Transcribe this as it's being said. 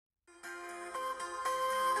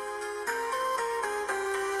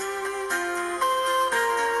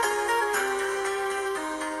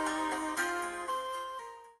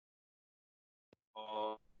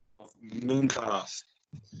Mooncast.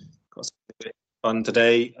 Got something a bit fun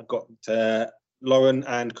today. I've got Lauren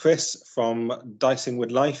and Chris from Dicing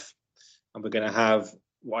with Life, and we're going to have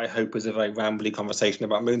what I hope is a very rambly conversation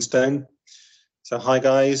about Moonstone. So, hi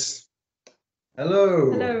guys.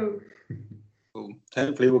 Hello. Hello. Cool.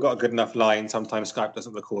 Hopefully, we've got a good enough line. Sometimes Skype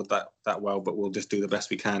doesn't record that well, but we'll just do the best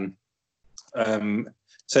we can. We've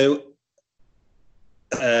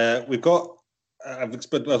got. I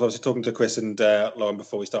was talking to Chris and Lauren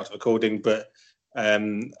before we started recording, but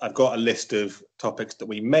I've got a list of topics that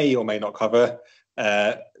we may or may not cover,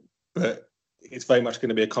 but it's very much going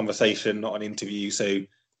to be a conversation, not an interview. So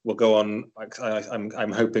we'll go on.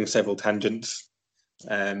 I'm hoping several tangents,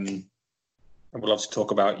 and we'll obviously talk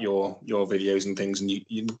about your videos and things. And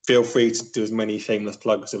you feel free to do as many shameless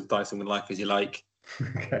plugs of Dicing with Life as you like.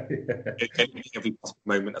 Okay. Every possible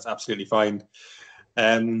moment, that's absolutely fine.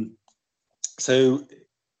 So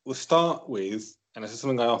we'll start with, and this is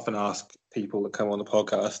something I often ask people that come on the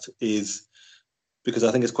podcast, is because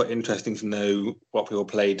I think it's quite interesting to know what people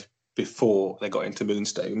played before they got into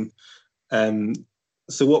Moonstone.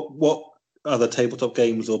 So what other tabletop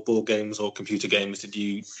games or board games or computer games did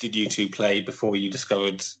you two play before you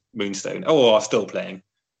discovered Moonstone, or are still playing?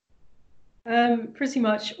 Pretty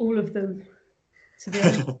much all of them, to be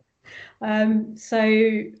honest.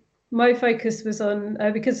 So my focus was on,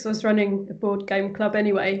 because I was running a board game club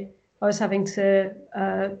anyway, I was having to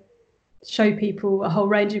show people a whole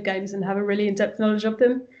range of games and have a really in-depth knowledge of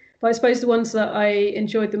them. But I suppose the ones that I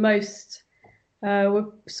enjoyed the most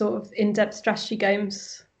were sort of in-depth strategy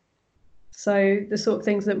games. So the sort of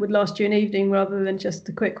things that would last you an evening rather than just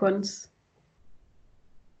the quick ones.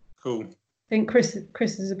 Cool. I think Chris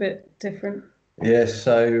is a bit different. Yeah,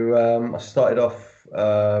 so I started off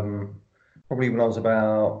probably when I was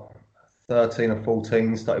about 13 or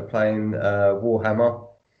 14, started playing Warhammer.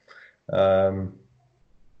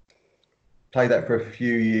 Played that for a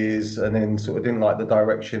few years and then sort of didn't like the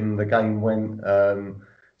direction the game went,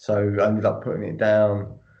 so I ended up putting it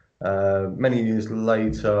down. Many years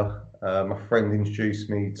later, my friend introduced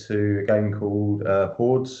me to a game called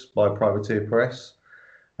Hordes by Privateer Press.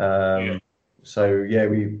 So yeah,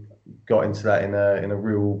 we got into that in a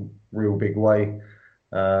real big way.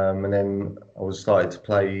 And then I was started to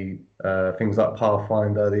play things like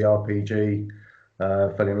Pathfinder, the RPG.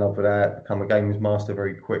 Fell in love with that. Become a games master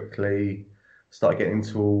very quickly. Started getting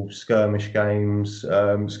into all skirmish games,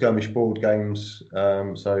 skirmish board games.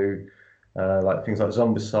 Like things like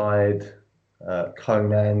Zombicide,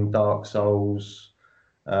 Conan, Dark Souls,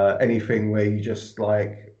 anything where you just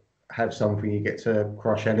like have something you get to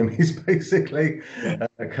crush enemies, basically.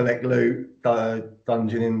 Collect loot,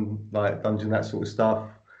 dungeon, that sort of stuff.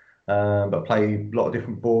 But play a lot of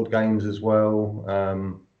different board games as well.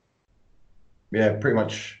 Yeah, pretty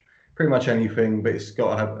much anything, but it's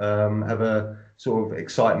got to have a sort of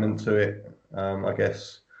excitement to it, I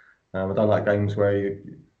guess. I don't like games where you're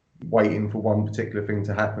waiting for one particular thing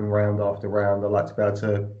to happen round after round. I like to be able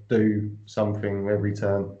to do something every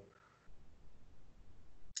turn.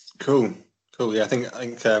 Cool. Yeah, I think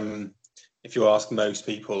if you ask most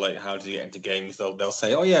people like how did you get into games, they'll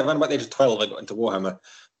say, oh yeah, around about the age of 12 I got into Warhammer.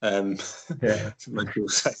 Yeah. Most people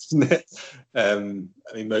say, isn't it?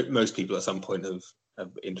 I mean, most people at some point have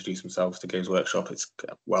introduced themselves to Games Workshop. It's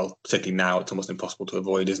particularly now, it's almost impossible to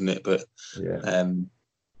avoid, isn't it? But yeah. And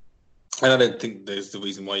I don't think there's the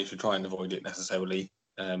reason why you should try and avoid it necessarily.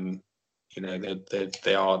 You know,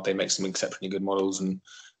 they make some exceptionally good models and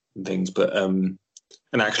things, but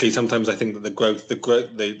and actually sometimes I think that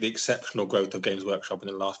the exceptional growth of Games Workshop in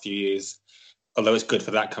the last few years, although it's good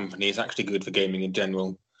for that company, it's actually good for gaming in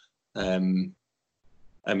general. I mean,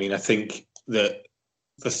 I think that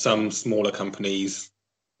for some smaller companies,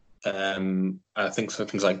 I think so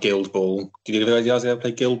things like Guild Ball. Did you guys ever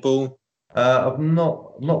play Guild Ball? I've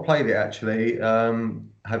not played it actually.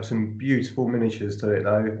 Have some beautiful miniatures to it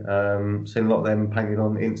though. Seen a lot of them painted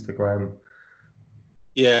on Instagram.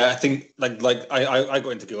 Yeah, I think like I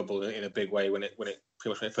got into Guild Ball in a big way when it pretty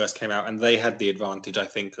much when it first came out, and they had the advantage, I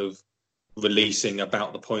think, of releasing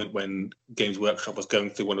about the point when Games Workshop was going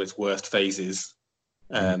through one of its worst phases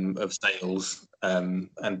of sales, and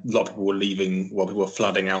a lot of people were leaving. Well, people were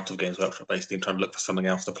flooding out of Games Workshop basically and trying to look for something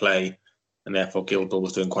else to play, and therefore Guild Ball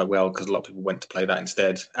was doing quite well because a lot of people went to play that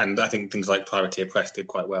instead. And I think things like Privateer Press did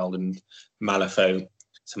quite well, and Malifaux,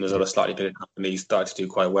 some of those other slightly bigger companies started to do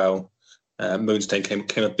quite well. Moonstone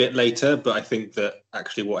came a bit later, but I think that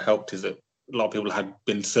actually what helped is that a lot of people had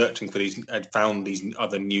been searching for these, had found these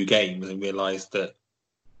other new games and realised that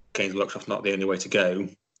Games Workshop's not the only way to go.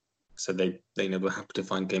 So they never happened to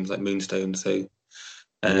find games like Moonstone. So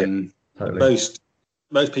Totally.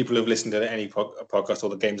 most people who've listened to any podcast or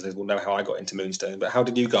the games will know how I got into Moonstone. But how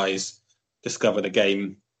did you guys discover the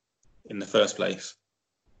game in the first place?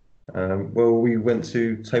 Well, we went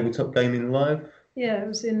to Tabletop Gaming Live. Yeah, it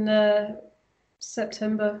was in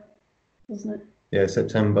September, wasn't it? Yeah,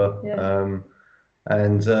 September. Yeah.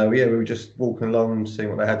 We were just walking along, seeing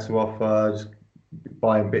what they had to offer, just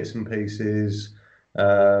buying bits and pieces.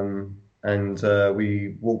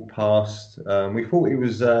 We walked past. We thought it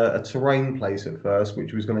was a terrain place at first,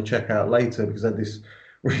 which we was going to check out later because they had this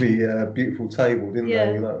really beautiful table, didn't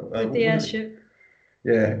they? With the airship.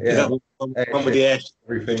 Yeah. Is that the one with the airship?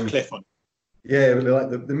 Everything. Cliff on. Yeah, like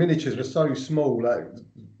the miniatures were so small.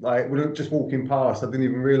 Like we were just walking past, I didn't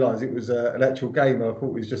even realise it was an actual game. I thought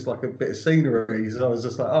it was just like a bit of scenery. So I was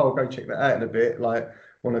just like, oh, I'll go check that out in a bit. Like,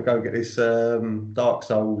 want to go get this Dark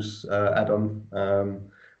Souls add-on.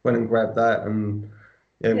 Went and grabbed that, and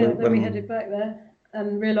then we headed back there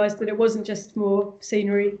and realised that it wasn't just more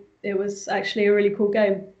scenery. It was actually a really cool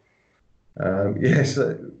game. Yes.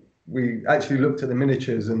 We actually looked at the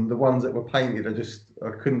miniatures, and the ones that were painted,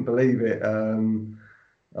 I couldn't believe it.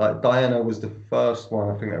 Like Diana was the first one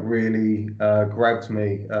I think that really grabbed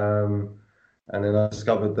me, and then I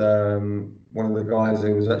discovered one of the guys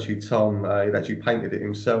who was actually Tom. He'd actually painted it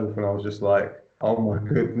himself, and I was just like, oh my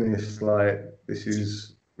goodness, like this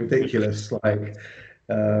is ridiculous, like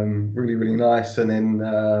really, really nice. And then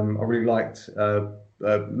I really liked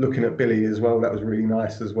looking at Billy as well. That was really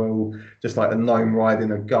nice as well. Just like a gnome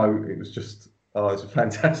riding a goat. It was just, it was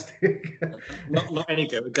fantastic. not any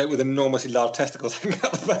goat, a goat with enormously large testicles hanging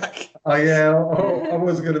out the back. Oh yeah, I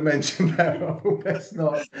was going to mention that. I thought best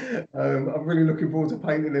not. I'm really looking forward to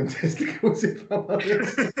painting them testicles, if I'm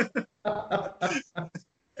honest.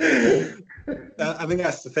 I think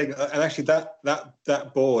that's the thing, and actually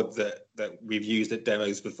that board that we've used at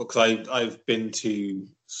demos before, because I've been to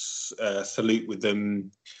Salute with them.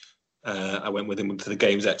 I went with them to the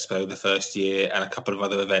Games Expo the first year and a couple of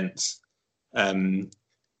other events, and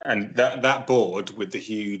that board with the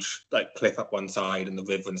huge like cliff up one side and the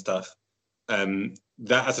river and stuff,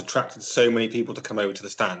 that has attracted so many people to come over to the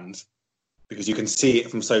stand because you can see it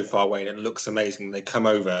from so far away and it looks amazing. They come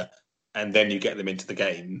over and then you get them into the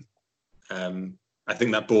game. I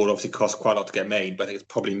think that board obviously cost quite a lot to get made, but I think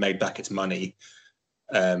it's probably made back its money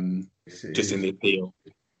just in the appeal.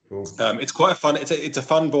 Cool. It's quite a fun. It's a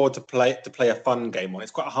fun board to play a fun game on.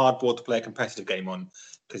 It's quite a hard board to play a competitive game on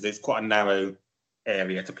because there's quite a narrow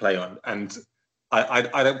area to play on. And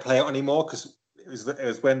I don't play it anymore because it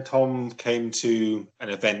was when Tom came to an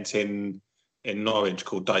event in Norwich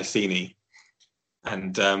called Dicini.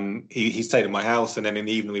 And he stayed at my house, and then in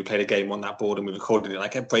the evening we played a game on that board, and we recorded it. And I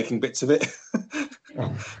kept breaking bits of it.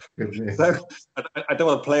 Oh, goodness. So I don't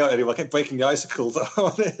want to play on it anymore. I kept breaking the icicles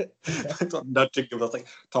on it. I got nudging him. I was like,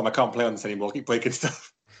 Tom, I can't play on this anymore. I keep breaking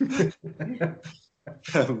stuff.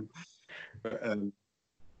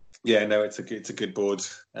 Yeah, no, it's a good board.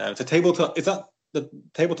 It's a tabletop. Is that the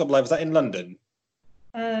Tabletop Live? Is that in London?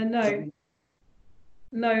 No,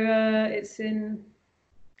 it's in.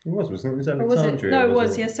 It wasn't it? It was Or was it? No, it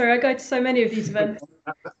was. Yeah, sorry, I go to so many of these events.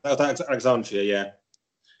 That was Alexandria.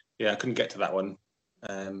 Yeah, I couldn't get to that one.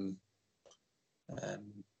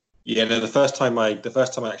 Yeah, no. The first time I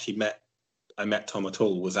actually met Tom at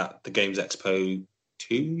all was at the Games Expo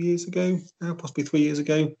 2 years ago, possibly 3 years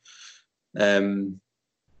ago. And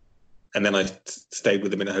then I stayed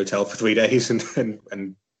with him in a hotel for 3 days and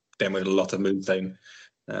demoed a lot of Moonstone.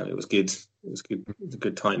 It was good. It was good. It was a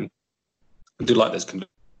good time. I do like those.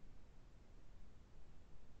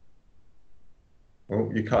 Oh,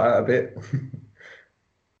 you cut out a bit.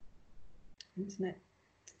 Internet.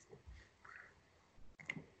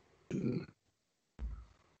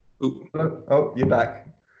 Oh, you're back.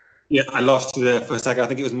 Yeah, I lost you there for a second. I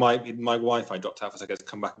think it was my Wi-Fi dropped out for a second. It's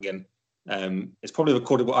come back again. It's probably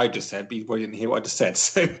recorded what I just said, but you probably didn't hear what I just said.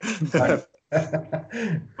 So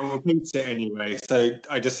I'll repeat it anyway. So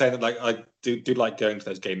I just say that like I do like going to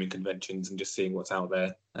those gaming conventions and just seeing what's out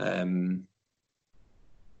there.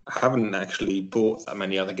 I haven't actually bought that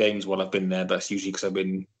many other games while I've been there. That's usually because I've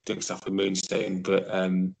been doing stuff with Moonstone. But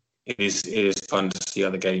it is fun to see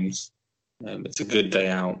other games. It's a good day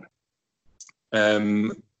out.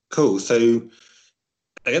 Cool. So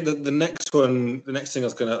the next thing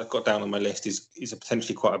I've got down on my list is a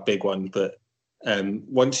potentially quite a big one. But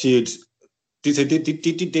once did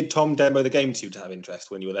Tom demo the game to you to have interest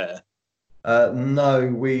when you were there? No,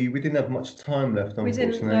 we didn't have much time left. Unfortunately,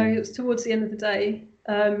 we didn't. No, it was towards the end of the day.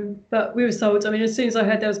 But we were sold. I mean, as soon as I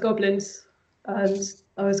heard there was goblins, and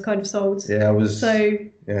I was kind of sold. Yeah, I was. So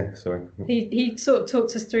yeah, sorry. he sort of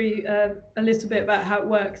talked us through a little bit about how it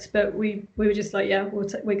worked, but we were just like, yeah, we're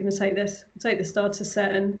going to take this. We'll take the starter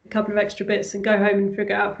set and a couple of extra bits and go home and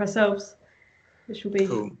figure it out for ourselves, which will be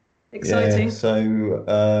Cool. exciting. Yeah, so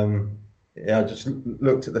I just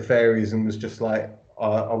looked at the fairies and was just like,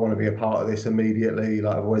 I want to be a part of this immediately.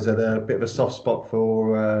 Like I've always had a bit of a soft spot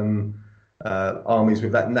for armies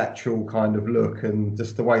with that natural kind of look, and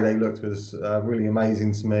just the way they looked was really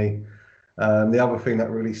amazing to me. The other thing that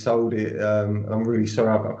really sold it, I'm really sorry,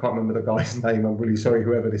 I can't remember the guy's name. I'm really sorry,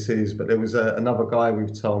 whoever this is, but there was another guy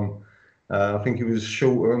with Tom. I think he was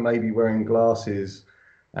shorter and maybe wearing glasses.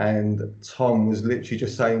 And Tom was literally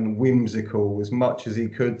just saying whimsical as much as he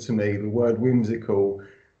could to me, the word whimsical.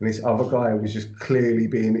 And this other guy was just clearly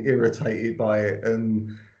being irritated by it.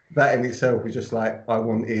 And that in itself was just like, I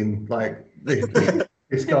want in. Like, this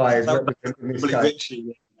guy is representing this guy.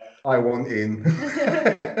 Richie. I want in.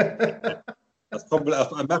 That's probably. I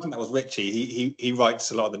imagine that was Richie. He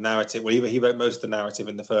writes a lot of the narrative. Well, he wrote most of the narrative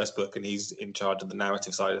in the first book, and he's in charge of the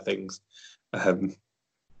narrative side of things.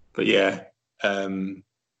 But yeah.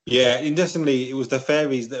 Yeah, interestingly, it was the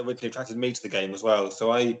fairies that originally attracted me to the game as well.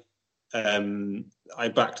 So I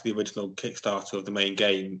backed the original Kickstarter of the main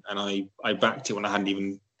game, and I backed it when I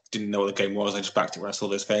didn't know what the game was. I just backed it when I saw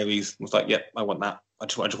those fairies. I was like, yeah, I want that. I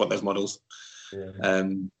just want those models.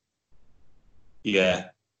 Yeah.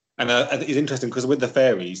 And it's interesting because with the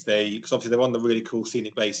fairies, because obviously they're on the really cool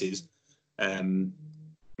scenic bases,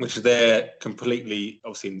 which are there completely,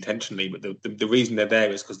 obviously intentionally, but the reason they're there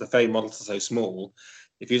is because the fairy models are so small.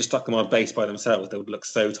 If you just stuck them on a base by themselves, they would look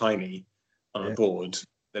so tiny on a board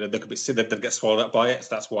that they'd look a bit silly, they'd get swallowed up by it.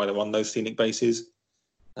 So that's why they're on those scenic bases.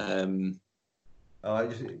 It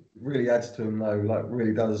really adds to them, though. Like,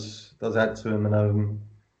 really does add to them, and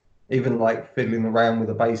even like fiddling around with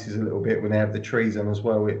the bases a little bit when they have the trees on as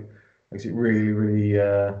well. It makes it really, really,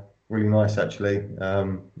 really nice. Actually, a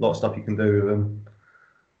lot of stuff you can do with them.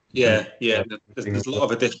 Yeah. There's a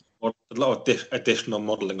lot of additional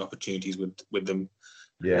modelling opportunities with them.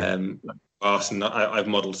 Yeah. And I've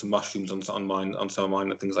modelled some mushrooms on some of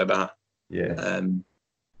mine and things like that. Yeah.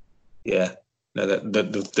 Yeah. No,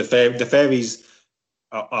 the fairies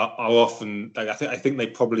are often, like, I think they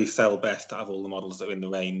probably sell best out of all the models that are in the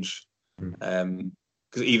range.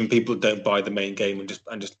 Because even people don't buy the main game and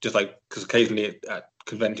just like, because occasionally at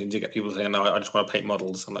conventions you get people saying, no, I just want to paint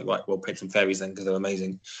models. I'm like, right, well, paint some fairies then, because they're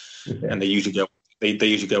amazing. Yeah. And they usually go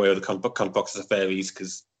away with a couple boxes of fairies,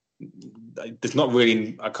 because there's not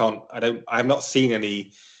really, I have not seen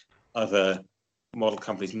any other model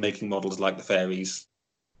companies making models like the fairies.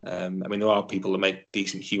 I mean, there are people that make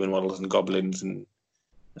decent human models and goblins and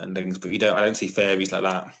things, but I don't see fairies like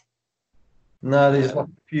that. No, there's a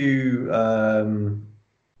few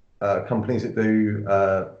companies that do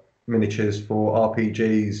miniatures for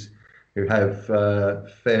RPGs who have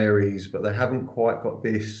fairies, but they haven't quite got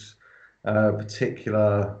this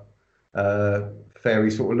particular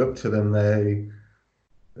fairy sort of look to them. They're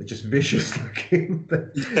just vicious looking.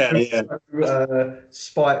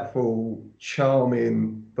 Spiteful,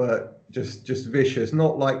 charming, but just vicious.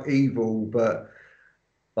 Not like evil, but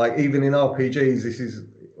like even in RPGs, this is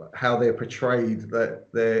how they're portrayed.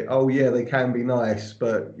 That they can be nice,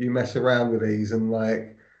 but you mess around with these and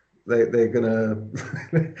like they're gonna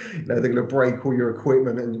they're gonna break all your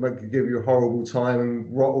equipment and give you a horrible time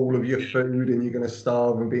and rot all of your food, and you're gonna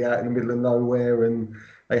starve and be out in the middle of nowhere. And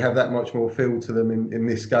they have that much more feel to them in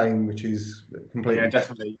this game, which is completely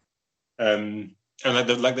definitely. And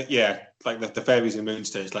the fairies in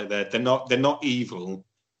Moonstone, like they're not evil.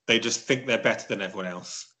 They just think they're better than everyone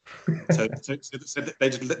else. So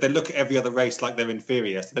they look at every other race like they're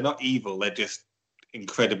inferior. So they're not evil. They're just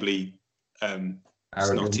incredibly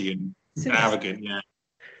snotty and arrogant.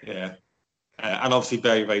 Yeah. And obviously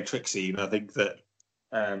very, very tricksy. And I think that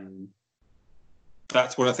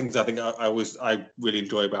that's one of the things I think I really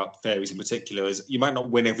enjoy about fairies in particular is you might not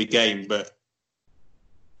win every game, but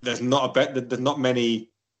there's not many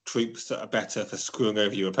troops that are better for screwing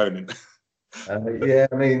over your opponent. I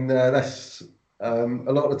mean that's a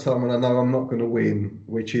lot of the time when I know I'm not going to win,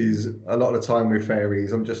 which is a lot of the time with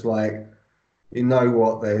fairies, I'm just like, you know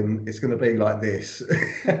what, then it's going to be like this,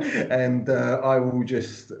 and I will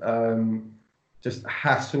just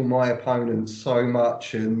hassle my opponents so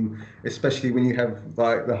much, and especially when you have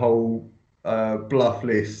like the whole bluff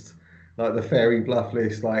list, like the fairy bluff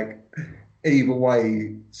list, like either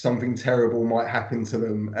way something terrible might happen to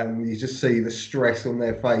them, and you just see the stress on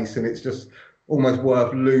their face, and it's just almost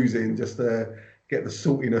worth losing just to get the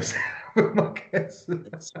saltiness I guess.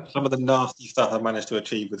 Some of the nasty stuff I've managed to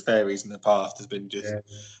achieve with fairies in the past has been just. Yeah.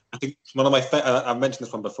 I think one of my I've mentioned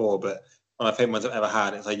this one before, but one of my favorite ones I've ever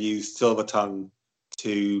had is I used Silver Tongue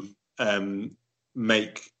to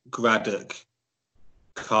make Graddock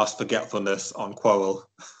cast Forgetfulness on Quarrel.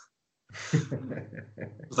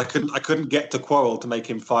 I couldn't get to Quarrel to make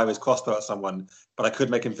him fire his crossbow at someone, but I could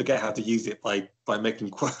make him forget how to use it by making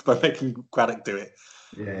Graddock do it.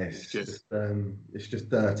 Yeah, it's just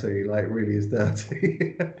dirty. Like, really is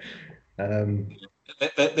dirty.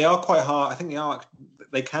 They are quite hard. I think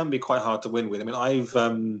they can be quite hard to win with. I mean,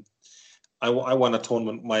 I won a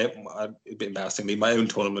tournament. A bit embarrassingly, my own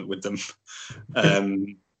tournament with them.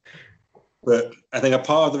 But I think a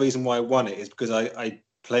part of the reason why I won it is because I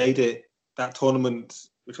played it, that tournament,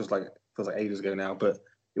 which was feels like ages ago now, but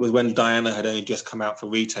it was when Diana had only just come out for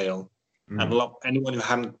retail. And anyone who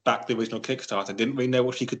hadn't backed the original Kickstarter didn't really know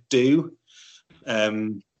what she could do.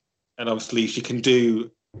 And obviously she can do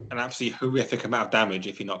an absolutely horrific amount of damage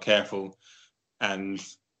if you're not careful. And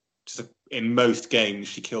just in most games,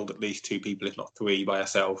 she killed at least 2 people, if not 3, by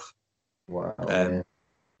herself. Wow.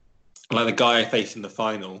 Like the guy I faced in the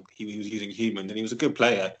final, he was using humans, and he was a good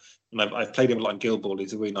player. And I've played him a lot in Guild Ball.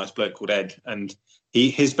 He's a really nice bloke called Ed. And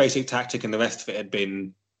his basic tactic and the rest of it had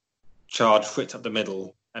been charge Fritz up the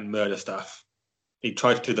middle and murder stuff. He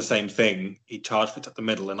tried to do the same thing. He charged Fritz up the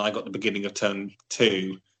middle, and I got the beginning of turn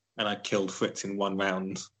 2, and I killed Fritz in 1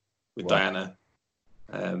 round with Diana.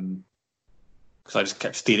 Because I just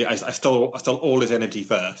kept stealing. I stole all his energy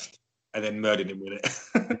first, and then murdered him with it.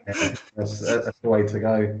 Yeah, that's the way to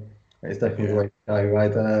go. It's definitely the way to go. I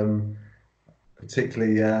had a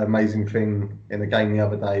particularly amazing thing in the game the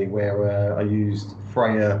other day where I used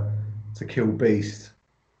Freya to kill Beast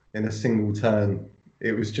in a single turn.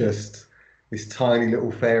 It was just this tiny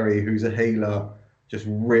little fairy who's a healer just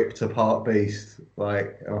ripped apart Beast.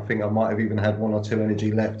 And I think I might have even had 1 or 2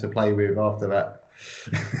 energy left to play with after that.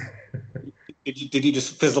 Did you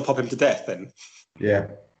just fizzle pop him to death then? Yeah.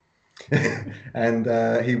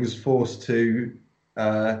 And he was forced to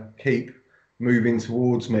keep moving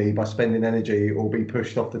towards me by spending energy or be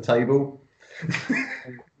pushed off the table.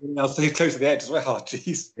 So he's close to the edge as well. Oh,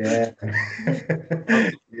 jeez. Yeah.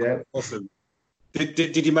 Yeah. Awesome.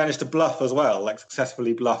 Did you manage to bluff as well?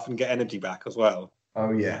 Successfully bluff and get energy back as well?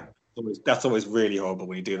 Oh, yeah. That's always really horrible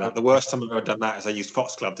when you do that. The worst time I've ever done that is I used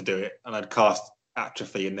Foxglove to do it, and I'd cast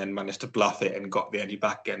Atrophy and then managed to bluff it and got the energy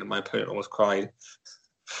back again, and my opponent almost cried.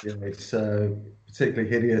 Yeah, it's particularly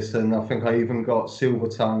hideous, and I think I even got Silver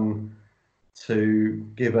Tongue to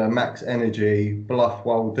give her max energy, bluff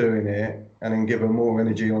while doing it, and then give her more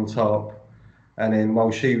energy on top. And then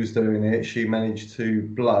while she was doing it, she managed to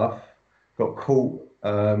bluff, got caught.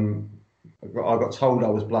 I got told I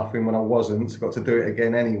was bluffing when I wasn't, so got to do it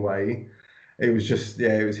again anyway. It was just,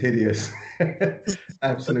 it was hideous.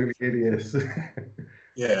 Absolutely hideous.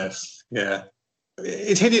 Yes, yeah.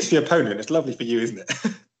 It's hideous for your opponent. It's lovely for you, isn't it?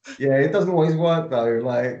 Yeah, it doesn't always work though.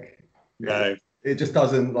 No. It just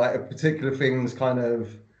doesn't. Particular things kind of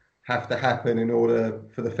have to happen in order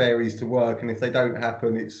for the fairies to work, and if they don't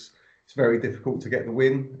happen, it's very difficult to get the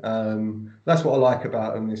win. That's what I like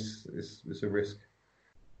about them. It's a risk.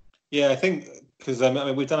 Yeah, I think because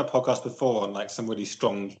we've done a podcast before on some really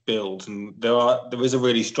strong builds, and there is a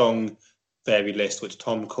really strong fairy list which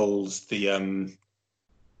Tom calls the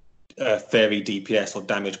fairy DPS or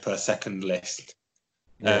damage per second list.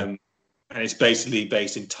 Yeah. And it's basically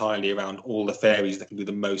based entirely around all the fairies that can do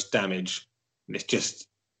the most damage. And it's just,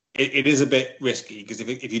 it is a bit risky because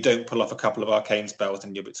if you don't pull off a couple of arcane spells,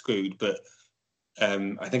 then you're a bit screwed. But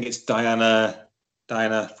I think it's Diana,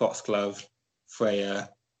 Foxglove, Freya,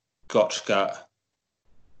 Gotchgut,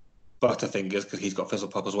 Butterfingers, because he's got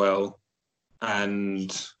Fizzlepop as well. And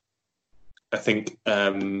I think,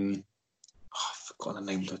 I forgot the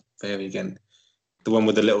name of the fairy again. The one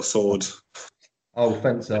with the little sword. Oh,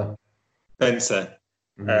 Fencer.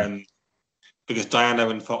 Mm-hmm. Because Diana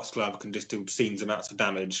and Foxglove can just do obscene amounts of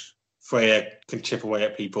damage. Freya can chip away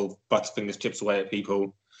at people. Butterfingers chips away at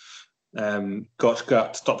people.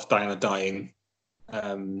 Gotchgut stops Diana dying.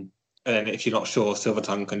 And if you're not sure,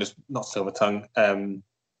 Silvertongue can just not Silvertongue.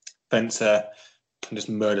 Fencer can just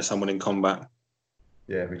murder someone in combat.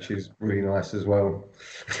 Yeah, which is really nice as well.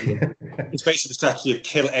 It's basically the strategy of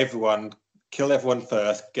kill everyone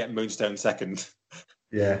first, get Moonstone second.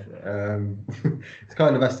 Yeah, it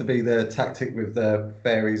kind of has to be the tactic with the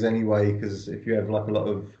fairies anyway, because if you have a lot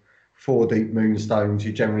of 4 deep Moonstones,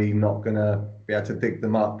 you're generally not going to be able to dig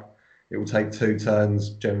them up. It will take 2 turns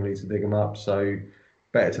generally to dig them up, so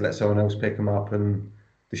better to let someone else pick them up and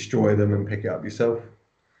destroy them and pick it up yourself.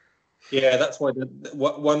 Yeah, that's why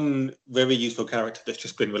one very useful character that's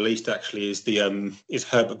just been released actually is is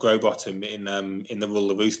Herbert Growbottom in the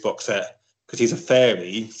Rule of Roost box set, because he's a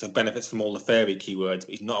fairy, so benefits from all the fairy keywords, but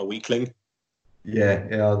he's not a weakling. Yeah,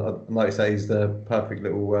 yeah. I noticed that he's the perfect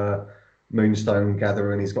little moonstone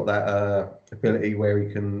gatherer, and he's got that ability where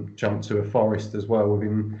he can jump to a forest as well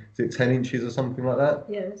within, is it 10 inches or something like that?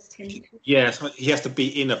 Yeah, it's 10. Yeah, so he has to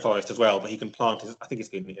be in a forest as well, but he can plant I think it's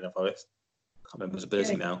in a forest. I can't remember his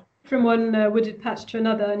ability now. From one wooded patch to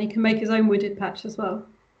another, and he can make his own wooded patch as well.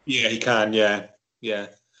 Yeah, he can. Yeah, yeah.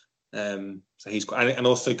 So he's and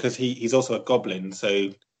also because he's also a goblin, so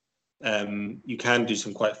you can do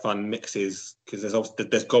some quite fun mixes, because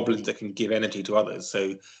there's goblins that can give energy to others.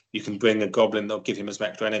 So you can bring a goblin that'll give him some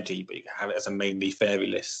extra energy, but you can have it as a mainly fairy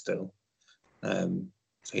list still. So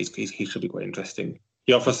he should be quite interesting.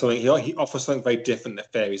 He offers something very different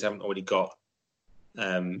that fairies haven't already got,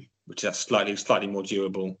 which is slightly more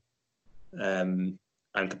durable, and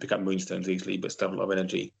can pick up moonstones easily, but still have a lot of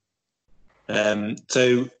energy.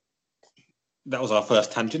 So that was our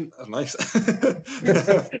first tangent. That was nice.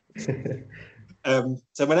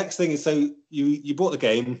 So my next thing is, so you bought the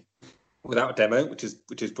game without a demo, which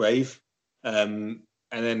is brave, and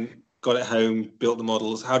then got it home, built the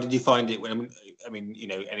models. How did you find it?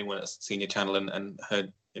 Anyone that's seen your channel and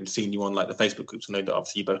heard and seen you on like the Facebook groups, I know that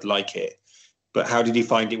obviously you both like it. But how did you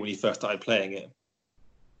find it when you first started playing it?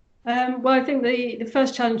 Well, I think the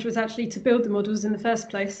first challenge was actually to build the models in the first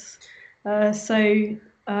place. We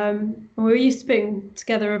were used to putting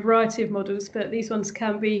together a variety of models, but these ones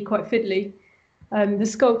can be quite fiddly. The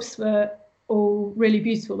sculpts were all really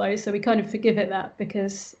beautiful though, so we kind of forgive it that,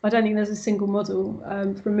 because I don't think there's a single model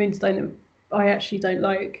from Moonstone that I actually don't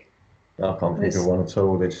like. I can't think of one at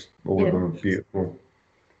all. All of them are beautiful.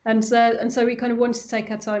 And so we kind of wanted to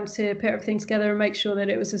take our time to put everything together and make sure that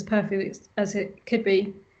it was as perfect as it could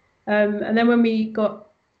be. And then when we got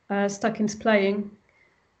stuck into playing,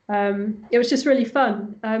 it was just really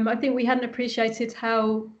fun. I think we hadn't appreciated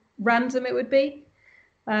how random it would be.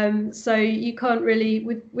 So you can't really,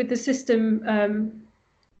 with the system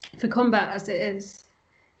for combat as it is,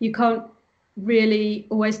 you can't really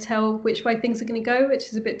always tell which way things are going to go, which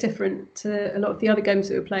is a bit different to a lot of the other games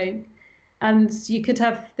that we're playing. And you could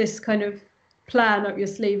have this kind of plan up your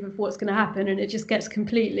sleeve of what's going to happen, and it just gets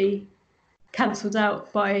completely cancelled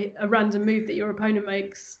out by a random move that your opponent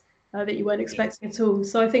makes that you weren't expecting at all.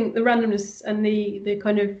 So I think the randomness and the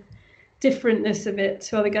kind of differentness of it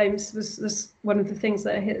to other games was one of the things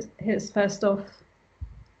that hit us first off.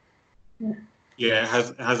 Yeah,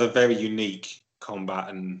 it has a very unique combat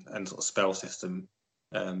and sort of spell system.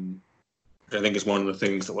 I think it's one of the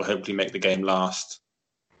things that will hopefully make the game last.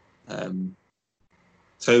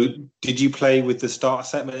 So did you play with the starter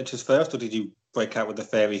set miniatures first, or did you break out with the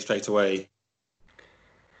fairy straight away?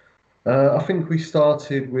 I think we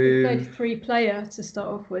started with... We played 3-player to start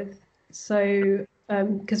off with. So,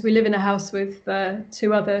 because we live in a house with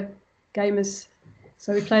 2 other gamers,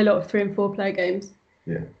 so we play a lot of 3 and 4-player games.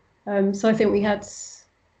 Yeah. So I think we had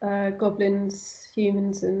goblins,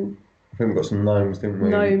 humans, and... I think we got some gnomes, didn't we?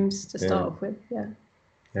 Gnomes to start off with, yeah.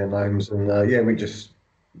 Yeah, gnomes, and we just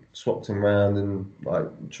swapped them around and like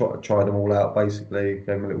tried them all out, basically, gave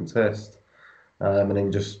them a little test, and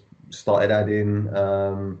then just started adding...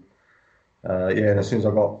 and as soon as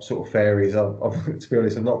I got sort of fairies, I've to be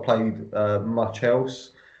honest, I've not played much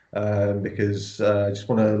else, because I just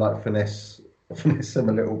want to like finesse them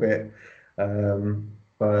a little bit.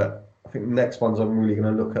 But I think the next ones I'm really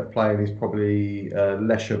going to look at playing is probably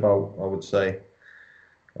Lesherbolt, I would say.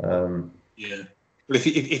 Yeah. Well,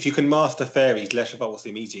 if you can master fairies, Lesherbolt will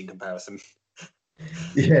seem easy in comparison.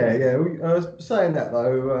 Yeah. I was saying that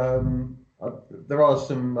though. There are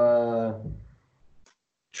some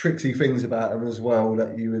tricksy things about them as well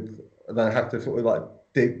that you would then have to sort of like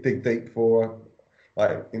dig deep for,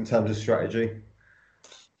 like in terms of strategy.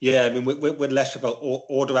 Yeah, I mean, with Lesherbolt,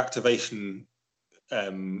 order activation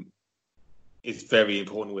is very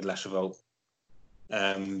important with Lesherbolt,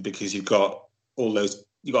 because you've got a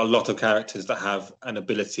lot of characters that have an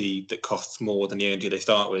ability that costs more than the energy they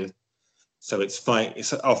start with. So it's fine.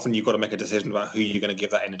 It's often you've got to make a decision about who you're going to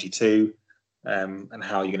give that energy to, and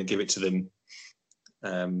how you're going to give it to them.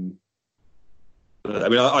 But, I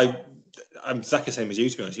mean, I'm exactly the same as you,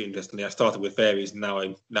 to be honest. Interestingly, I started with fairies, and now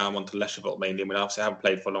I'm on to Lesherbolt mainly. I mean, obviously I haven't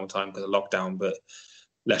played for a long time because of lockdown, but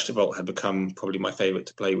Lesherbolt had become probably my favourite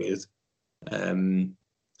to play with.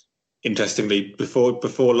 Interestingly, before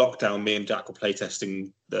lockdown, me and Jack were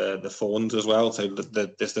playtesting the fawns as well. So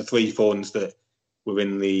there's the 3 fawns that were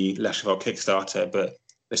in the Lesherbolt Kickstarter, but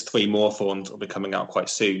there's 3 more fawns that will be coming out quite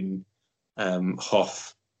soon.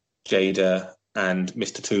 Hoff, Jada, and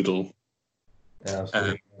Mr. Toodle. Yeah,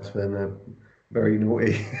 that's been very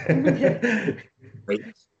naughty.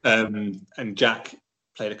 And Jack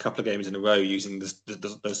played a couple of games in a row using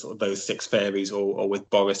those 6 fairies, or with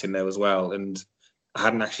Boris in there as well. And I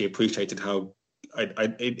hadn't actually appreciated how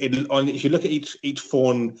if you look at each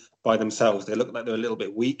fawn by themselves, they look like they're a little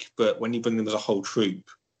bit weak, but when you bring them as a whole troop,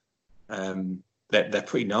 they're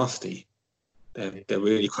pretty nasty. They're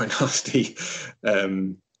really quite nasty. I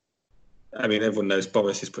mean, everyone knows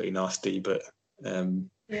Boris is pretty nasty, but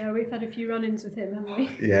yeah, we've had a few run-ins with him, haven't we?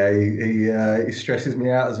 Yeah, he stresses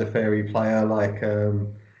me out as a fairy player. Like,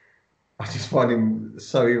 I just find him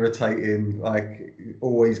so irritating. Like,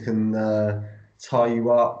 always can tie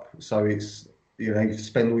you up. So it's, you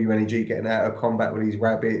spend all your energy getting out of combat with these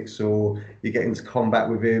rabbits, or you get into combat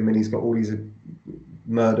with him and he's got all these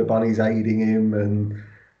murder bunnies aiding him, and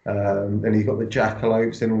then he's got the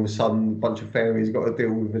jackalopes. Then all of a sudden, a bunch of fairies got to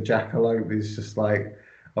deal with the jackalope. It's just like,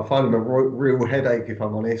 I find him a real headache, if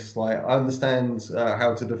I'm honest. Like, I understand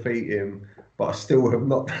how to defeat him, but I still have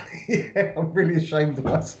not done it yet. I'm really ashamed of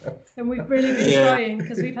myself. And we've really been trying,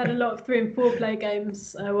 because we've had a lot of 3 and 4 player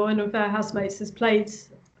games. One of our housemates has played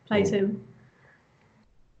him.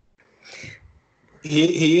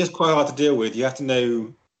 He is quite hard to deal with. You have to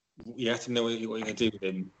know what you're going to do with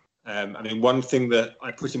him. I mean, one thing that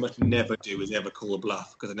I pretty much never do is ever call a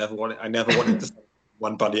bluff, because I never wanted to say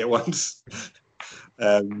one bunny at once.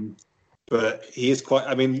 But he is quite.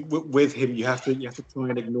 I mean, with him, you have to try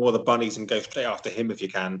and ignore the bunnies and go straight after him if you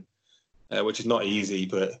can, which is not easy,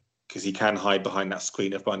 but because he can hide behind that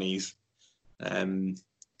screen of bunnies.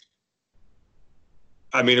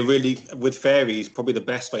 I mean, really, with fairies, probably the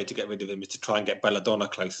best way to get rid of him is to try and get Belladonna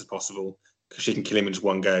close as possible, because she can kill him in just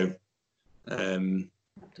one go.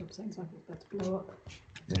 Laptop sounds like it's about to blow up.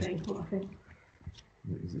 It's getting hot, I think.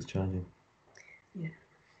 Is it charging? Yeah,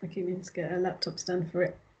 I keep meaning to get a laptop stand for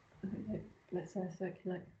it. Let's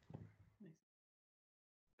circulate.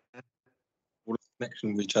 All the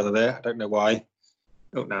connection with each other there. I don't know why.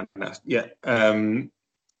 Oh, no. Yeah. I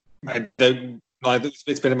don't.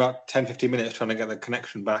 It's been about 10-15 minutes trying to get the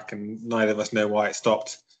connection back, and neither of us know why it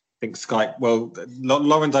stopped. I think Skype. Well,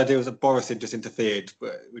 Lauren's idea was that Boris had just interfered,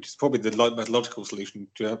 which is probably the most logical solution,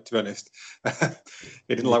 to be honest.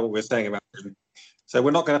 He didn't like what we were saying about him. So we're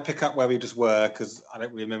not going to pick up where we just were, because I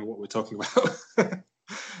don't really remember what we were talking about.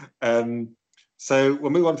 So we'll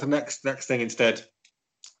move on to the next thing instead.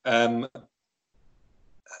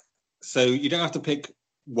 So you don't have to pick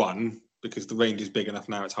one, because the range is big enough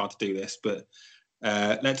now. It's hard to do this, but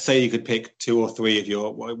let's say you could pick 2 or 3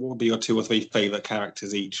 of what would be your 2 or 3 favourite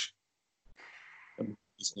characters each? Even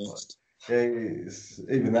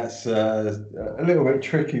that's a little bit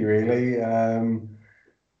tricky, really.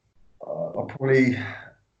 I'll probably,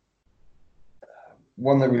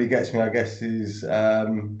 one that really gets me, I guess, is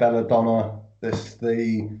Belladonna.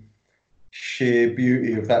 The sheer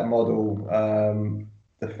beauty of that model,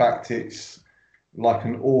 the fact it's like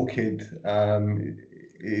an orchid,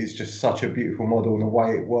 is just such a beautiful model, and the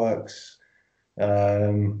way it works,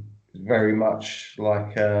 very much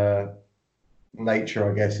like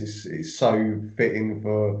nature, I guess. It's so fitting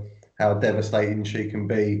for how devastating she can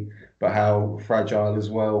be, but how fragile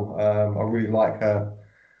as well. I really like her.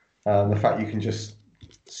 The fact you can just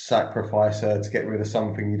sacrifice her to get rid of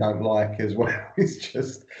something you don't like as well. It's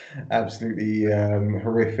just absolutely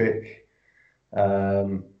horrific.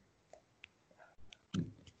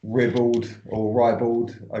 Ribald,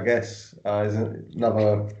 I guess, is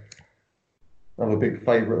another big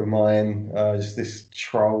favourite of mine. Just this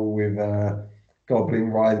troll with a goblin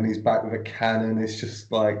riding his back with a cannon. It's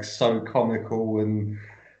just like so comical and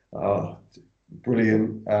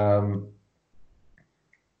brilliant. I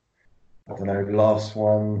don't know, the last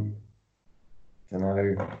one, I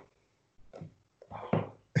don't know.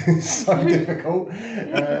 It's so difficult.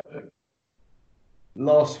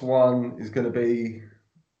 Last one is going to be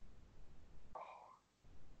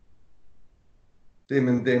Dim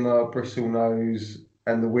and Dimmer, Bristlenose,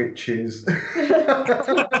 and the Witches.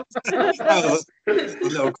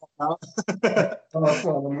 Last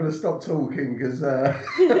one, I'm going to stop talking, because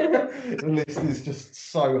the list is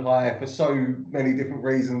just so high for so many different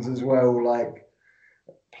reasons as well, like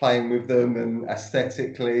playing with them and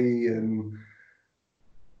aesthetically, and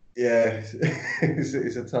yeah,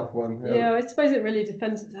 it's a tough one. Yeah, I suppose it really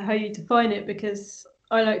depends how you define it, because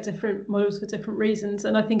I like different models for different reasons,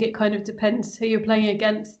 and I think it kind of depends who you're playing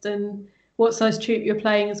against and what size troop you're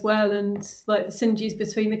playing as well, and like the synergies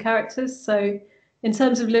between the characters. So in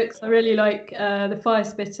terms of looks, I really like the Fire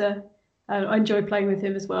Spitter. I enjoy playing with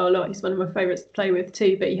him as well a lot. He's one of my favourites to play with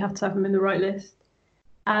too, but you have to have him in the right list.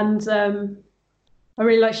 And I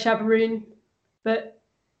really like Shabaroon. but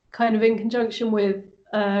kind of in conjunction with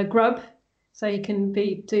Grub. So you can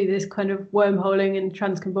do this kind of wormholing and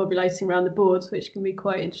transcombobulating around the boards, which can be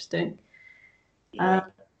quite interesting. Yeah.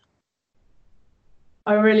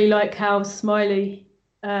 I really like how smiley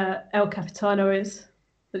El Capitano is.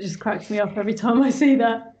 That just cracks me up every time I see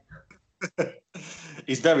that.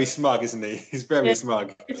 He's very smug, isn't he? He's very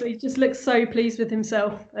smug. He just looks so pleased with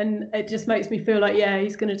himself, and it just makes me feel like, yeah,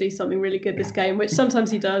 he's going to do something really good this game, which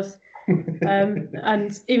sometimes he does.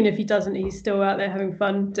 And even if he doesn't, he's still out there having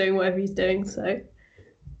fun doing whatever he's doing. So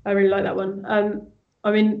I really like that one.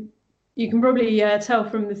 I mean, you can probably tell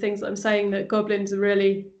from the things that I'm saying that goblins are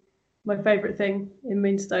really my favourite thing in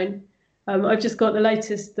Moonstone. I've just got the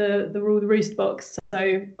latest, the Rule the Roost box,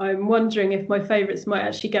 so I'm wondering if my favourites might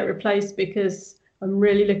actually get replaced, because I'm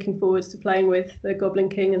really looking forward to playing with the Goblin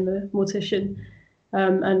King and the Mortician,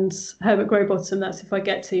 and Herbert Growbottom. That's if I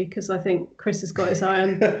get to, because I think Chris has got his eye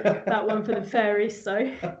on that one for the fairies. So.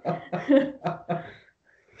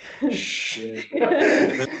 Oh,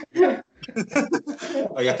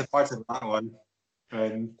 you have to fight on that one.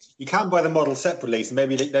 You can buy the model separately, so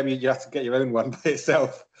maybe you have to get your own one by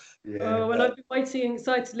itself. Yeah. Oh, well, I've been waiting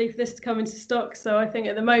excitedly for this to come into stock, so I think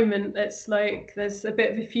at the moment it's like there's a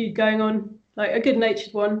bit of a feud going on, like a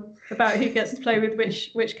good-natured one about who gets to play with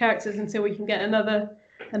which characters until we can get another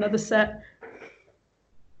set.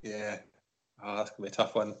 Yeah, that's gonna be a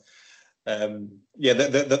tough one.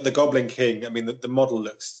 The Goblin King. I mean, the model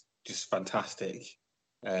looks just fantastic,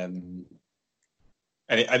 and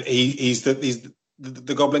he's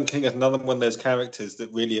the Goblin King is another one of those characters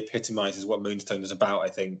that really epitomizes what Moonstone is about, I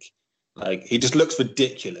think. Like, he just looks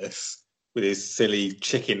ridiculous with his silly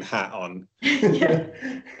chicken hat on. Yeah.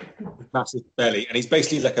 Massive belly. And he's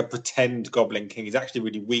basically like a pretend Goblin King. He's actually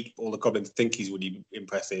really weak, but all the goblins think he's really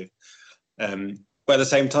impressive. But at the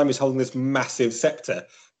same time, he's holding this massive scepter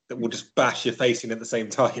that will just bash your face in at the same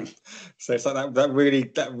time. So it's like that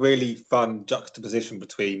really fun juxtaposition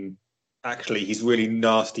between actually he's really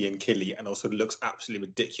nasty and killy and also looks absolutely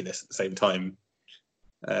ridiculous at the same time.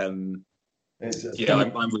 I'm really,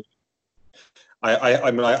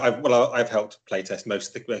 I've helped playtest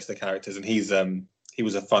most of the characters, and he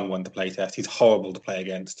was a fun one to playtest. He's horrible to play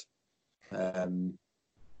against. Him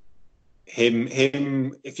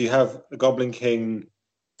if you have the Goblin King,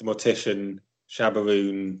 the Mortician,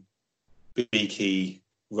 Shabaroon, Beaky,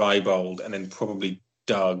 Rybold, and then probably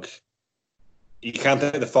Doug. You can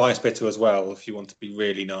take the Fire Spitter as well if you want to be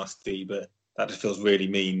really nasty, but that just feels really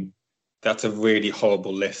mean. That's a really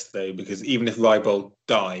horrible list, though, because even if Rybold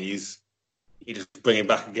dies, you just bring him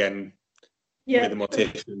back again with the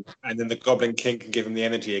Mortician, and then the Goblin King can give him the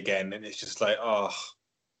energy again, and it's just like,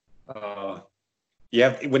 when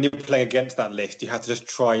you're playing against that list, you have to just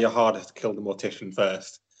try your hardest to kill the Mortician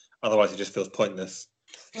first. Otherwise, it just feels pointless.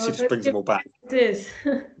 Because it just brings them all back. It is.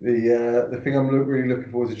 The thing I'm really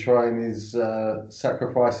looking forward to trying is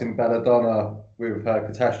sacrificing Belladonna with her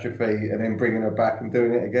catastrophe and then bringing her back and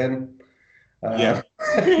doing it again. I've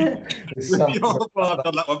done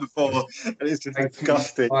that one before, and it's just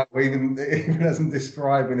disgusting. Even as I'm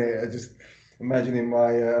describing it, I just imagining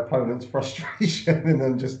my opponent's frustration and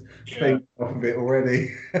then just thinking of it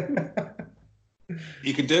already.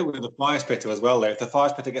 You can do it with the Fire Spitter as well, though. If the Fire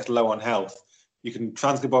Spitter gets low on health, you can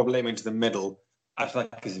transcombobulate him into the middle. I feel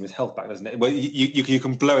like that gives him his health back, doesn't it? Well, you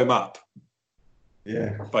can blow him up.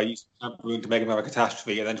 Yeah. By using Shabaroon to make him have a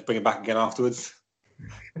catastrophe and then to bring him back again afterwards.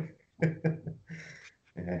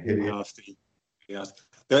 Nasty. The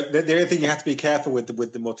only thing you have to be careful with the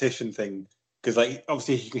Mortician thing, because like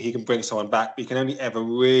obviously he can bring someone back, but you can only ever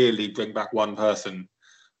really bring back one person.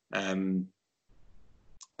 And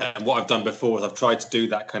what I've done before is I've tried to do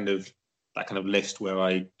that kind of list where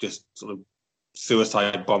I just sort of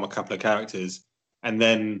suicide bomb a couple of characters, and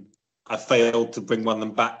then I failed to bring one of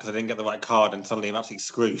them back because I didn't get the right card, and suddenly I'm absolutely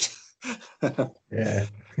screwed. Yeah.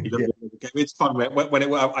 It's fun I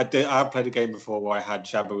played a game before where I had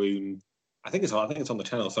Shabaroon. I think it's on the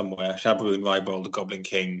channel somewhere. Shabaroon, Rybold, the Goblin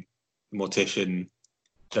King, Mortician,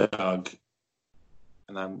 Doug,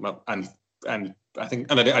 and I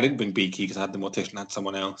didn't bring Beaky because I had the Mortician, I had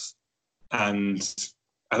someone else, and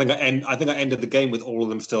I think I ended the game with all of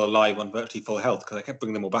them still alive on virtually full health because I kept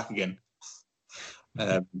bringing them all back again.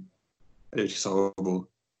 It was just horrible.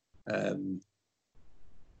 But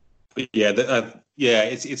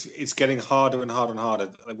it's getting harder and harder and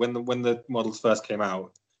harder. Like when the models first came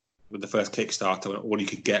out with the first Kickstarter, all you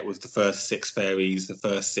could get was the first 6 fairies, the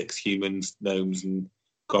first 6 humans, gnomes, and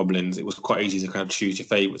goblins. It was quite easy to kind of choose your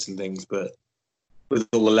favourites and things, but with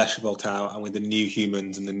all the Leshavult out and with the new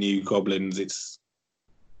humans and the new goblins, it's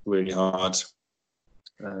really hard.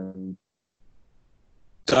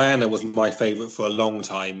 Diana was my favourite for a long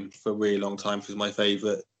time. For a really long time, she was my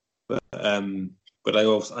favourite. But I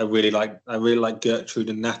really like Gertrude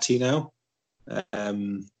and Natty now.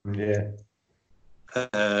 Yeah.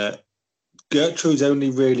 Gertrude's only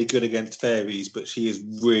really good against fairies, but she is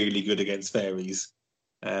really good against fairies.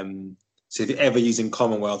 So if you're ever using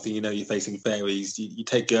Commonwealth and you know you're facing fairies, you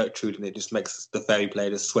take Gertrude and it just makes the fairy player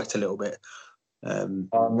just sweat a little bit. Oh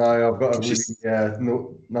no, I've got a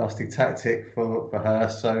really nasty tactic for her.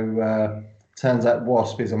 So turns out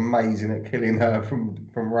Wasp is amazing at killing her from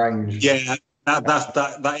range. Yeah,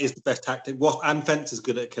 that is the best tactic. Wasp and Fence is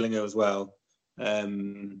good at killing her as well,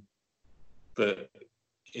 but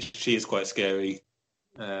she is quite scary.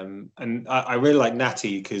 And I really like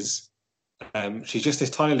Natty because she's just this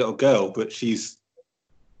tiny little girl, but she's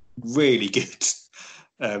really good.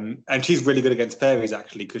 And she's really good against fairies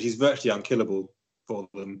actually because she's virtually unkillable for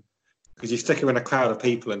them. Because you stick her in a crowd of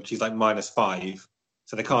people and she's like -5,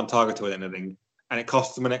 so they can't target her with anything, and it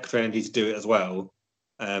costs them an extra energy to do it as well.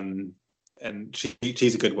 And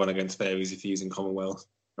she's a good one against fairies if you're using Commonwealth.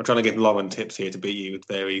 I'm trying to give Lauren tips here to beat you with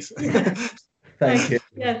fairies. Thank you.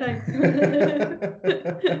 Yeah, thanks.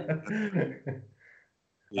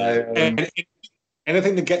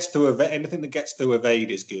 Anything that gets through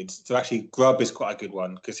evade is good. So actually, Grub is quite a good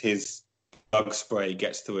one because his bug spray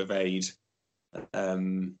gets through evade.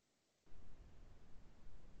 Dim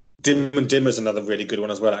and Dim is another really good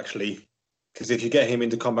one as well, actually, because if you get him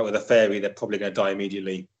into combat with a fairy, they're probably going to die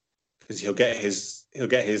immediately because he'll get his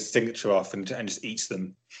signature off and just eats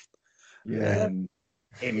them. Yeah.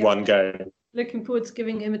 In one go. Looking forward to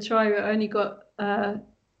giving him a try. I only got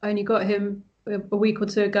him a week or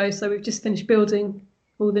two ago, so we've just finished building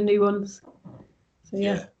all the new ones. So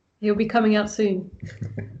yeah. He'll be coming out soon.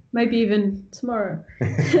 Maybe even tomorrow.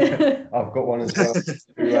 I've got one as well.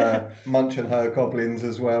 Munch and her goblins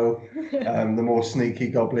as well. The more sneaky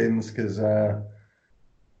goblins, because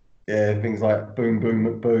things like Boom Boom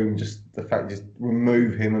McBoom, just the fact just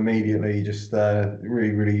remove him immediately, just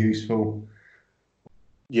really, really useful.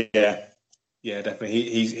 Yeah, definitely.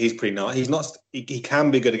 He's pretty nice. He's not. He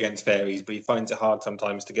can be good against fairies, but he finds it hard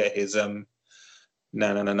sometimes to get his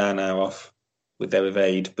na off with their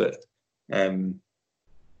evade. But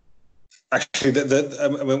actually,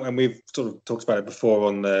 and we've sort of talked about it before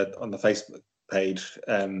on the Facebook page,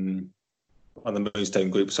 on the Moonstone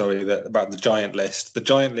group. Sorry, about the giant list. The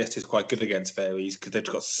giant list is quite good against fairies because they've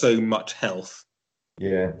got so much health.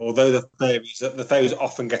 Yeah. Although the fairies are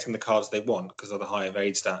often getting the cards they want because of the high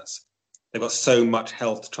evade stats, they've got so much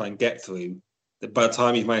health to try and get through that by the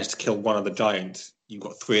time you've managed to kill one of the giants, you've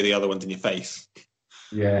got 3 of the other ones in your face.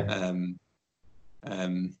 Yeah.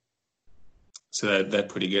 So they're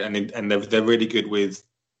pretty good, and they're really good with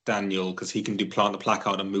Daniel because he can do plant the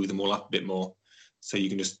placard and move them all up a bit more, so you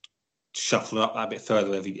can just shuffle them up a bit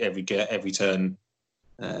further every turn.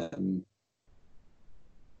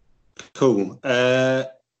 Cool. Right,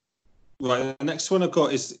 the next one I've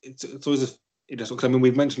got is it's always interesting. I mean,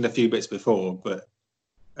 we've mentioned a few bits before, but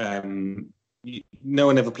no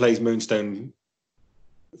one ever plays Moonstone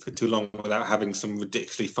for too long without having some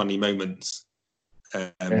ridiculously funny moments.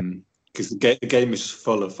 Because the game is just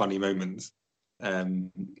full of funny moments. I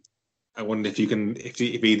wonder if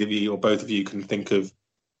either of you or both of you can think of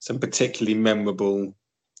some particularly memorable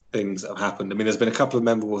things that have happened. I mean, there's been a couple of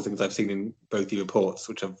memorable things I've seen in both your reports,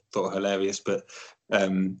 which I've thought are hilarious. But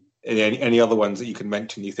any other ones that you can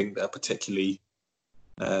mention you think that are particularly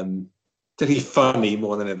funny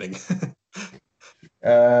more than anything?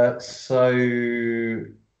 So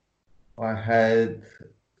I had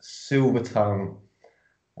Silver Tongue.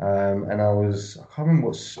 And I can't remember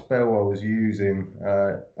what spell I was using.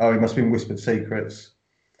 It must have been Whispered Secrets.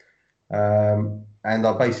 And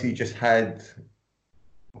I basically just had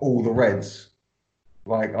all the reds.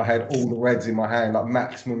 Like, I had all the reds in my hand, like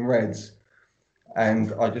maximum reds.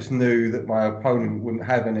 And I just knew that my opponent wouldn't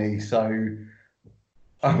have any. So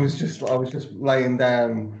I was just laying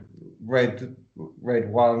down red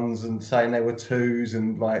ones and saying they were 2s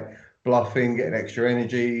and like bluffing, getting extra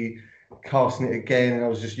energy, casting it again, and I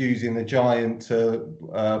was just using the giant to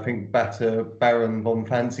I think batter Baron von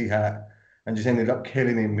Fancy Hat, and just ended up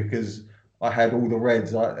killing him because I had all the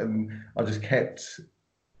reds. I just kept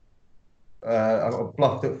I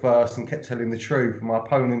bluffed at first and kept telling the truth, and my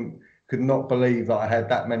opponent could not believe that I had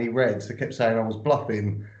that many reds. They kept saying I was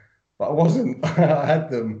bluffing, but I wasn't. I had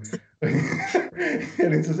them.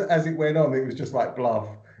 And as it went on, it was just like bluff,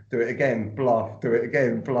 do it again, bluff, do it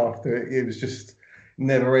again, bluff, do it. It was just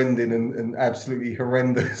never ending and absolutely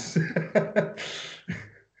horrendous. A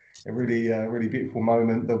really beautiful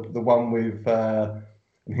moment. The one with I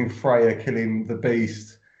think Freya killing the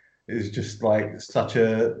beast. it was just like such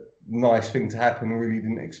a nice thing to happen. Really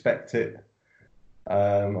didn't expect it.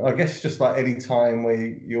 I guess just like any time where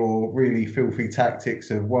your really filthy tactics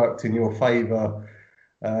have worked in your favour,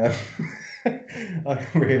 I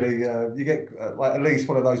really you get like at least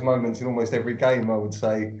one of those moments in almost every game, I would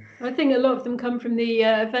say. I think a lot of them come from the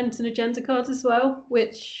event and agenda cards as well,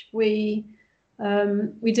 which we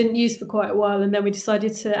didn't use for quite a while, and then we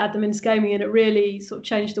decided to add them into gaming, and it really sort of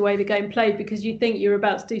changed the way the game played, because you think you're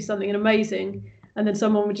about to do something amazing, and then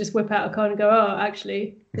someone would just whip out a card and go, "Oh,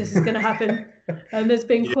 actually, this is going to happen." And there's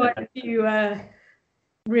been quite a few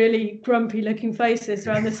really grumpy-looking faces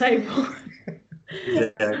around the table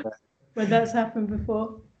when that's happened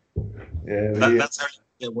before. Yeah, that's how it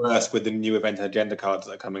get worse with the new event and agenda cards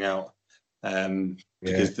that are coming out.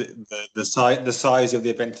 Because the size of the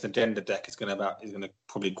event and agenda deck is going to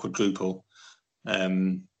probably quadruple.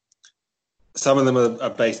 Some of them are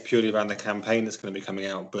based purely around the campaign that's going to be coming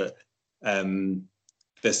out, but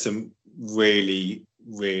there's some really,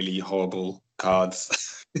 really horrible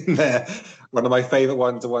cards in there. One of my favourite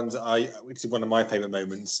ones, which is one of my favourite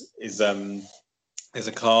moments, is there's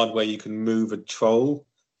a card where you can move a troll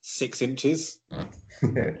 6 inches.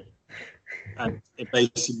 And it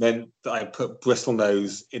basically meant that I put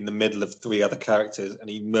Bristlenose in the middle of 3 other characters, and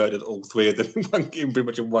he murdered all 3 of them pretty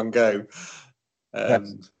much in one go.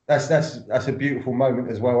 That's a beautiful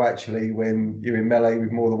moment as well, actually, when you're in melee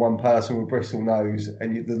with more than one person with Bristlenose,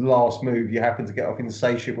 and the last move you happen to get off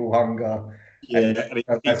Insatiable Hunger. Yeah,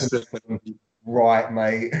 right,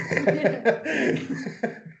 mate.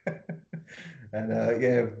 And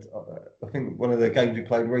I think one of the games we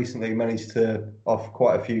played recently managed to off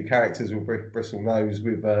quite a few characters with Bristlenose,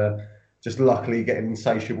 with just luckily getting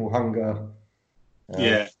Insatiable Hunger.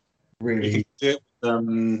 Really. You can do it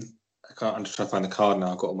with, I'm just trying to find the card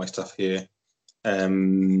now. I've got all my stuff here.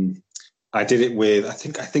 I did it with, I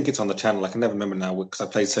think it's on the channel. I can never remember now because I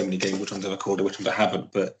played so many games, which ones I've recorded, which ones I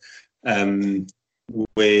haven't. But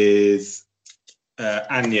with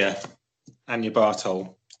Anya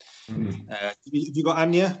Bartol. Mm. Have you got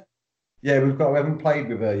Anya? Yeah, we haven't played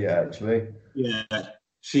with her yet, actually. Yeah,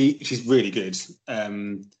 she's really good.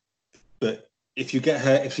 But if you get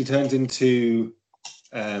her, if she turns into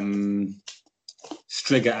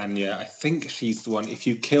Strigger Anya, I think she's the one. If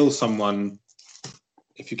you kill someone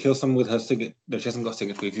with her signature, no, she hasn't got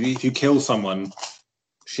signature. If you kill someone,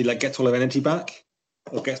 she gets all her energy back,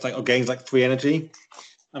 or gains 3 energy.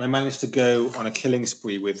 And I managed to go on a killing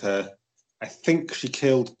spree with her. I think she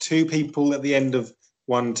killed 2 people at the end of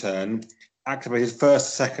one turn, activated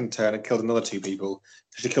first, second turn, and killed another 2 people.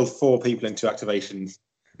 She killed 4 people in 2 activations.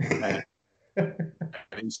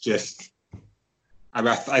 It's just,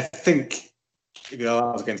 I think, I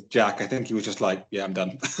was against Jack. I think he was just like, "Yeah, I'm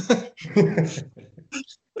done."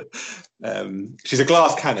 She's a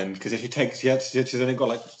glass cannon, because if you take, she's only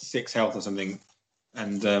got 6 health or something,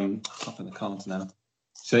 and I'll find the cards now.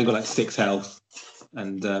 She's only got 6 health,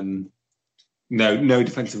 and no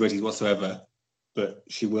defensive abilities whatsoever, but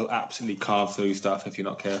she will absolutely carve through stuff if you're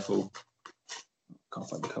not careful. Can't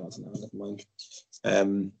find the cards now. Never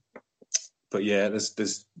mind. But yeah,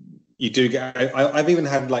 there's you do get. I've even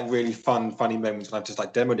had really funny moments when I've just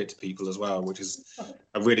demoed it to people as well, which is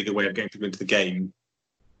a really good way of getting people into the game.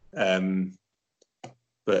 But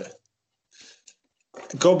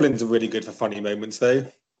goblins are really good for funny moments, though.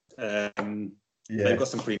 They've got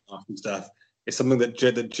some pretty nasty stuff. It's something that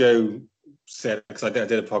Joe said, because I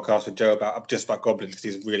did a podcast with Joe about goblins, because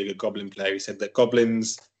he's a really good goblin player. He said that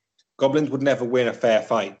goblins would never win a fair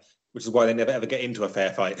fight, which is why they never ever get into a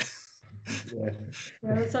fair fight. Yeah,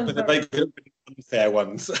 that sounds but they're very good at unfair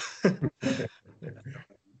ones.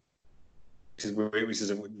 which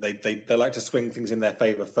is they like to swing things in their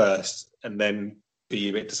favour first and then be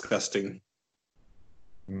a bit disgusting.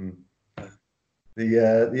 Mm.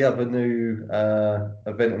 The other new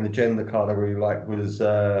event and agenda card I really liked was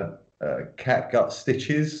Catgut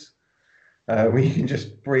Stitches. Where you can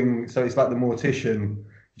just bring, so it's like the Mortician,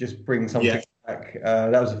 just bring something back.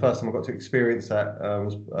 That was the first time I got to experience that. I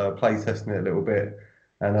was play testing it a little bit,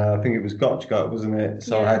 and I think it was Gotchgut, wasn't it?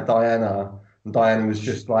 So I had Diana, and Diana was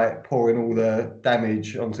just pouring all the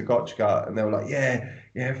damage onto Gotchgut, and they were like, yeah,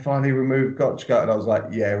 finally removed Gotchgut, and I was like,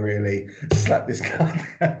 yeah, really, slap this guy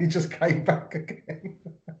down. He just came back again.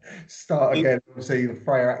 Start again. Obviously, the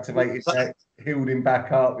Freya activated that, healed him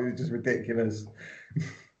back up. It was just ridiculous.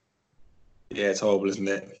 Yeah, it's horrible, isn't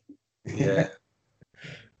it? Yeah.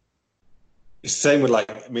 It's the same with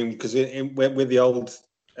because with the old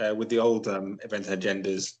event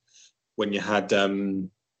agendas, when you had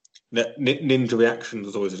ninja reaction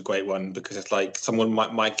was always a great one, because it's someone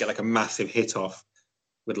might get a massive hit off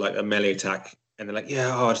with a melee attack, and they're like,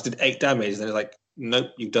 yeah, I just did 8 damage. And they're like, nope,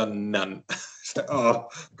 you've done none. So,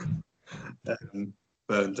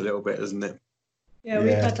 burns a little bit, doesn't it? Yeah,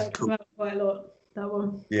 we've had that come out quite a lot. That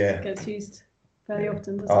one gets used fairly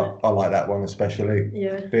often, doesn't it? I like that one especially.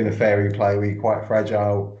 Yeah. Being a fairy play, we're quite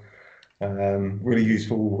fragile. Really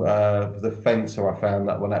useful for the fencer. I found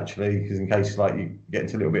that one actually, because in case like you get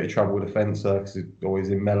into a little bit of trouble with the fencer, because it's always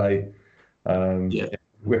in melee.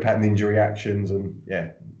 Whip out ninja reactions, and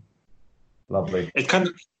lovely. It's kind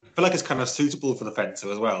of, I feel like it's kind of suitable for the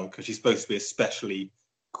fencer as well, because she's supposed to be especially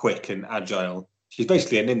quick and agile. She's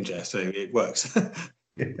basically a ninja, so it works.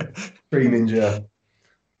 Free ninja.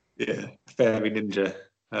 Yeah, fairy ninja.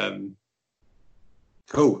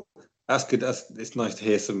 Cool. That's good. It's nice to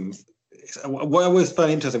hear some. What I always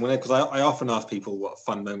find interesting because I often ask people what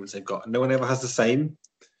fun moments they've got, and no one ever has the same.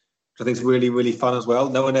 Which I think is really, really fun as well.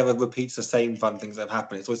 No one ever repeats the same fun things that have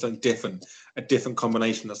happened. It's always something different, a different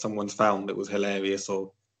combination that someone's found that was hilarious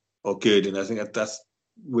or good. And I think I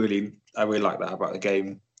really like that about the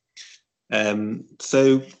game.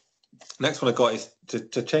 So next one I got is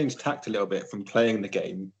to change tact a little bit from playing the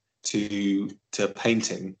game to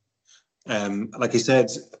painting. Like you said,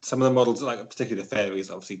 some of the models, like particularly the fairies,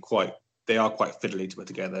 obviously they are quite fiddly to put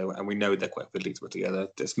together, and we know they're quite fiddly to put together.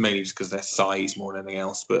 It's mainly just because their size more than anything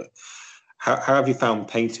else. But how have you found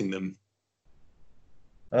painting them?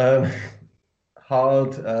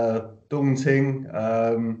 Hard, daunting.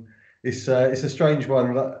 It's a strange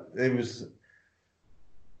one. There's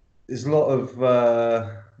a lot of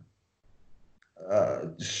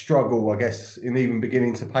struggle, I guess, in even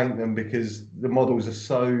beginning to paint them, because the models are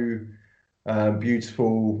so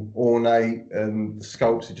beautiful, ornate, and the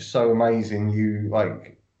sculpts are just so amazing. You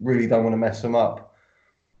like really don't want to mess them up.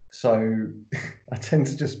 So I tend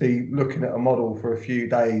to just be looking at a model for a few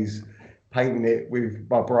days, painting it with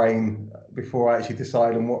my brain before I actually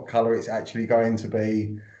decide on what colour it's actually going to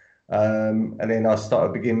be. And then I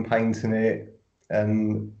begin painting it,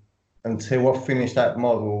 and until I finish that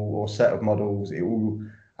model or set of models, it will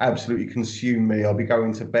absolutely consume me. I'll be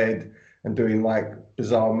going to bed and doing like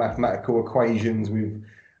bizarre mathematical equations with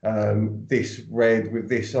this red with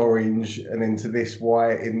this orange and into this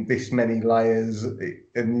white in this many layers.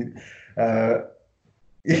 And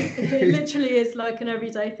it literally is like an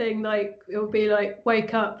everyday thing. Like it'll be like,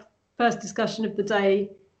 wake up, first discussion of the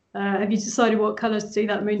day. Have you decided what colours to do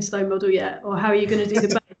that Moonstone model yet? Or how are you going to do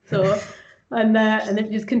the base? And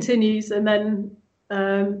it just continues. And then,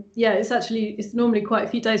 it's normally quite a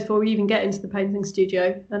few days before we even get into the painting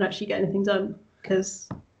studio and actually get anything done, because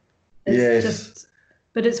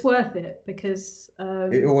but it's worth it, because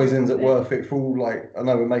it always ends up worth it for all, like, I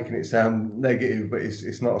know we're making it sound negative, but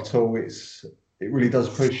it's not at all. It really does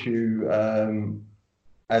push you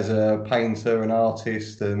as a painter and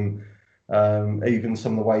artist, and even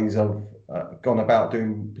some of the ways I've gone about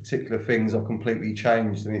doing particular things are completely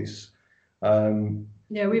changed, and it's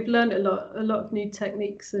we've learned a lot of new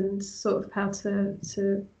techniques and sort of how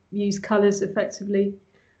to use colours effectively.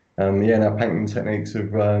 Our painting techniques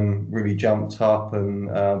have really jumped up,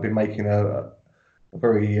 and I've been making a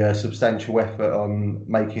very substantial effort on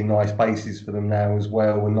making nice bases for them now as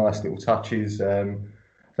well, and nice little touches. So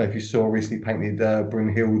if you saw, recently painted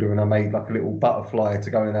Brunhilde, and I made like a little butterfly to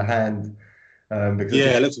go in her hand. Because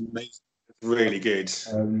it looks amazing. It's really good.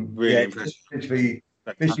 Really impressive.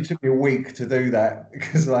 Literally took me a week to do that,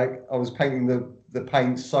 because like I was painting the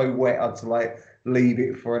paint so wet I had to like leave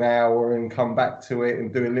it for an hour and come back to it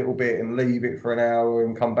and do a little bit and leave it for an hour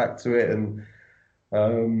and come back to it, and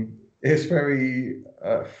it's very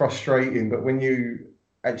frustrating. But when you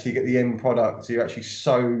actually get the end product, you're actually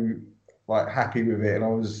so like happy with it, and I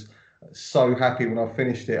was so happy when I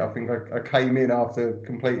finished it. I think I came in after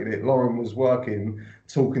completing it. Lauren was working,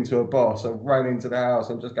 talking to her boss. I ran into the house.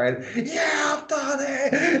 I'm just going, yeah, I've done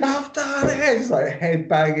it. It's like head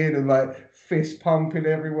banging and like fist pumping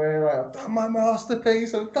everywhere. Like, I've done my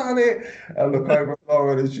masterpiece. I've done it. I look over at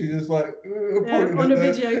Lauren, and she's just like, on a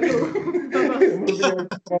video call.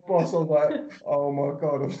 My boss. I was like, oh my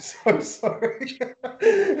God, I'm so sorry.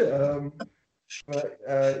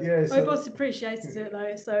 My boss appreciated it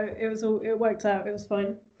though, so it worked out. It was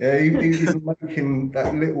fine. Yeah, even making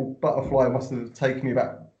that little butterfly must have taken me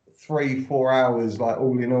about 3-4 hours, like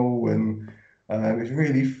all in all, and it's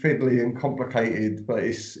really fiddly and complicated, but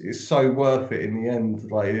it's so worth it in the end.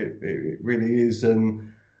 Like it really is,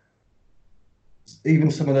 and even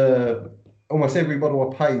some of almost every model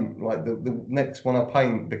I paint, like the next one I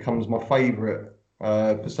paint becomes my favourite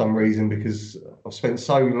for some reason, because I've spent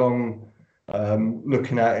so long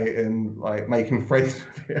looking at it and like making friends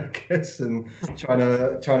with it, I guess, and trying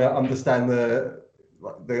to understand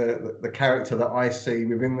the character that I see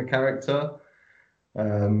within the character.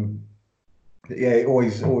 Yeah, it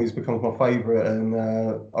always becomes my favourite, and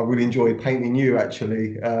I really enjoyed painting you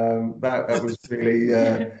actually. That was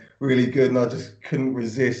really really good, and I just couldn't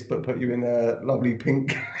resist but put you in a lovely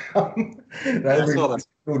pink. That I really saw that.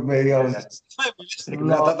 tickled me. I was It's quite realistic, and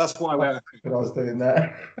laughing that's why we're. when I was doing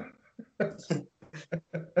that.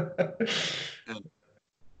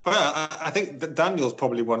 But I think that Daniel's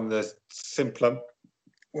probably one of the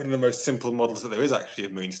most simple models that there is actually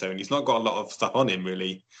of Moonstone. He's not got a lot of stuff on him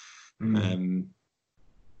really. Funny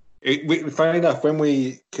enough,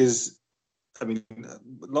 because I mean, a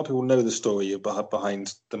lot of people know the story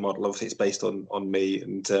behind the model. Obviously, it's based on me,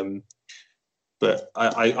 and but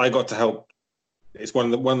I got to help. It's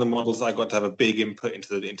one of the models I got to have a big input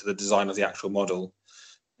into the design of the actual model,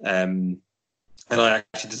 and I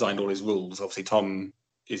actually designed all his rules. Obviously, Tom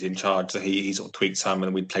is in charge, so he sort of tweaked some,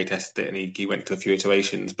 and we play tested it, and he went to a few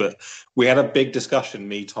iterations. But we had a big discussion,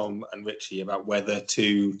 me, Tom, and Richie, about whether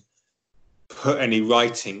to put any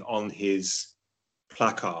writing on his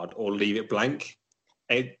placard or leave it blank.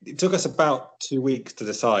 It took us about 2 weeks to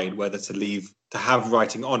decide whether to have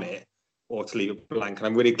writing on it or to leave it blank. And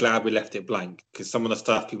I'm really glad we left it blank, because some of the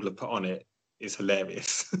stuff people have put on it is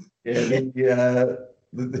hilarious. Yeah,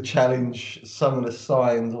 the challenge, some of the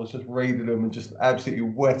signs, I was just reading them and just absolutely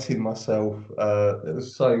wetting myself. It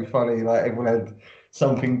was so funny. Like everyone had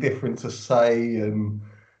something different to say, and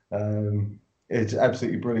it's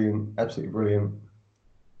absolutely brilliant. Absolutely brilliant.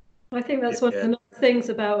 I think that's one of the nice things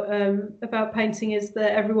about painting, is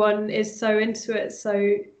that everyone is so into it.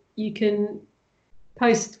 So you can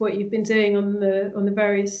post what you've been doing on the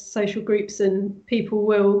various social groups, and people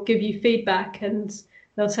will give you feedback, and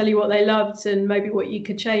they'll tell you what they loved and maybe what you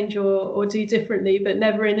could change or do differently, but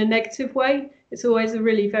never in a negative way. It's always a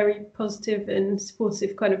really very positive and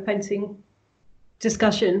supportive kind of painting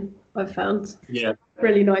discussion, I've found. Yeah,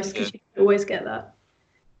 really nice, because you can always get that.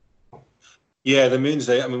 Yeah, the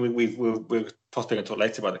Moonstone. I mean, we're possibly going to talk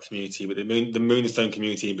later about the community, but the Moonstone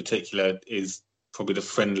community in particular is probably the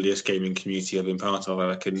friendliest gaming community I've been part of, I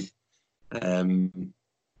reckon.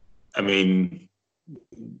 I mean,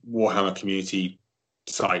 Warhammer community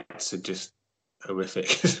sites are just horrific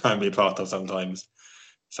to try and be a part of sometimes.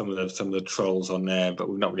 Some of the trolls on there, but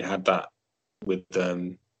we've not really had that with.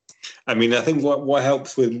 I mean, I think what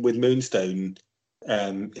helps with Moonstone,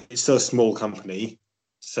 it's still a small company.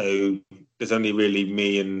 So there's only really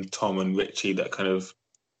me and Tom and Richie that kind of,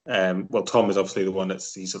 well, Tom is obviously the one I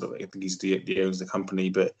think he's the owns the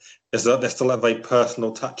company, but there's still a very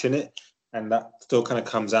personal touch in it, and that still kind of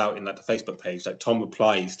comes out in like the Facebook page. Like Tom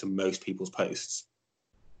replies to most people's posts.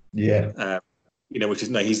 Yeah. Which is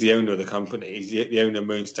he's the owner of the company. He's the owner of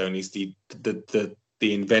Moonstone. He's the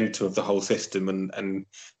inventor of the whole system and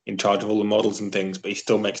in charge of all the models and things. But he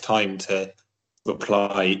still makes time to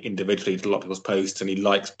reply individually to a lot of people's posts, and he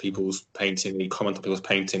likes people's painting, and he comments on people's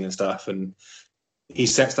painting and stuff, and he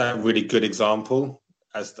sets that really good example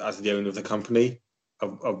as the owner of the company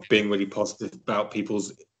of being really positive about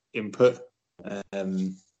people's input. I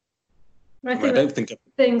think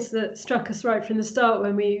things that struck us right from the start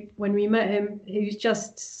when we met him. He was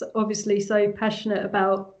just obviously so passionate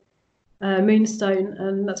about Moonstone,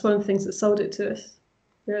 and that's one of the things that sold it to us,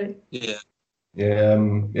 really. Yeah,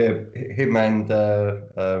 him and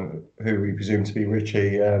who we presume to be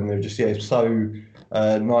Richie, they were just so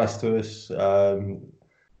nice to us.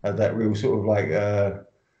 Had that real sort of like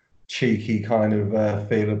cheeky kind of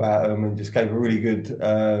feel about them, and just gave a really good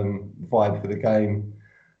vibe for the game.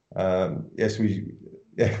 Yes, we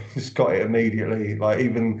just got it immediately.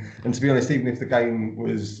 And to be honest, even if the game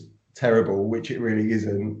was terrible, which it really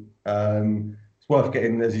isn't, it's worth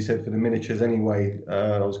getting, as you said, for the miniatures anyway.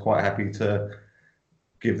 I was quite happy to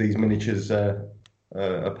give these miniatures a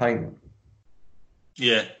paint.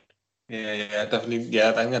 Yeah, definitely. Yeah,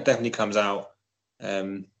 I think that definitely comes out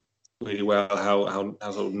really well how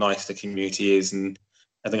sort of nice the community is, and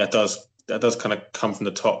I think that does kind of come from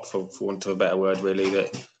the top, for want of a better word, really.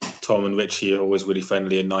 That Tom and Richie are always really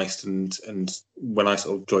friendly and nice, and when I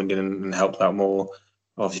sort of joined in and helped out more,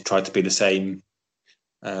 I obviously tried to be the same.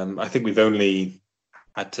 I think we've only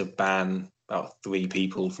had to ban about 3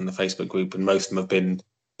 people from the Facebook group, and most of them have been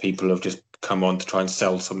people who have just come on to try and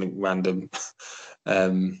sell something random,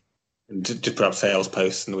 and just put up sales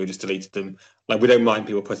posts, and we just deleted them. Like, we don't mind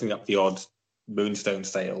people putting up the odd Moonstone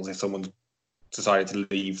sales. If someone's decided to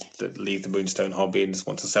leave the Moonstone hobby and just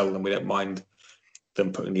want to sell them, we don't mind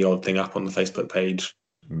them putting the odd thing up on the Facebook page.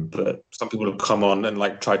 But some people have come on and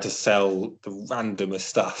like tried to sell the randomest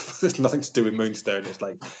stuff. There's nothing to do with Moonstone. It's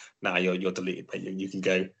like, nah, you're deleted, mate. You can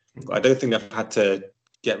go. But I don't think they've had to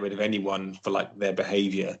get rid of anyone for like their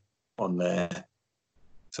behaviour on there.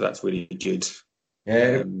 So that's really good.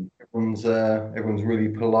 Yeah, Um, everyone's really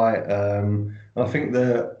polite. And I think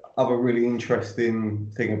the other really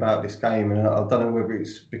interesting thing about this game, and I don't know whether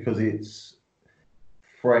it's because it's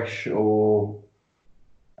fresh or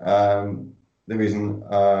there isn't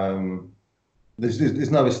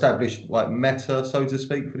there's no established like meta, so to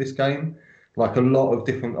speak, for this game. Like a lot of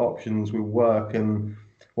different options will work, and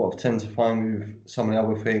what I tend to find with some of the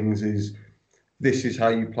other things is this is how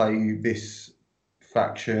you play this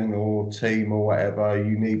faction or team or whatever.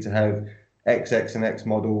 You need to have X, X, and X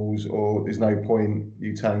models, or there's no point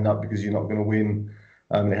you turning up because you're not going to win.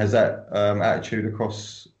 It has that attitude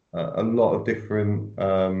across a lot of different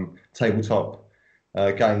tabletop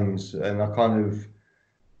games, and I kind of,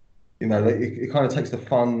 it kind of takes the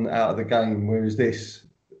fun out of the game. Whereas this,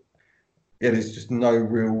 yeah, there's just no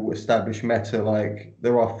real established meta. Like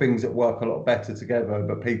there are things that work a lot better together,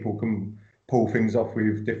 but people can pull things off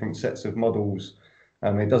with different sets of models.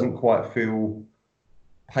 It doesn't quite feel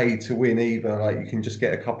pay to win either. Like you can just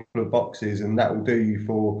get a couple of boxes, and that will do you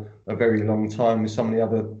for a very long time. With some of the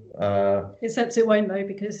other, except it won't though,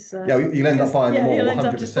 because yeah, you'll end up buying them all, you'll end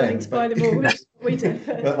up just wanting 100%. to buy them all, which we do.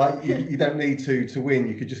 But like you don't need to win.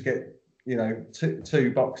 You could just get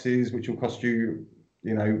two boxes, which will cost you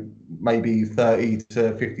maybe £30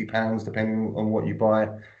 to £50 depending on what you buy,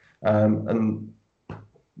 and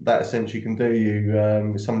that essentially can do you.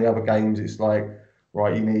 With some of the other games, it's like,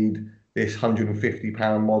 right, you need this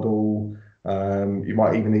 £150 model. You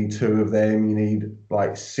might even need two of them. You need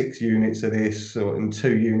like 6 units of this and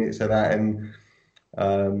 2 units of that, and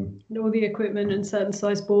and all the equipment and certain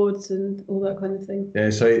size boards and all that kind of thing. yeah.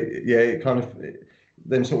 So it kind of,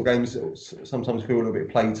 them sort of games sometimes feel a little bit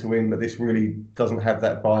play to win, but this really doesn't have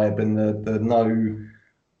that vibe, and the no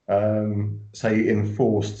say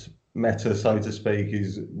enforced meta, so to speak,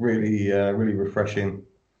 is really really refreshing.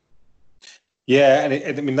 yeah, and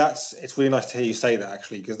I mean it's really nice to hear you say that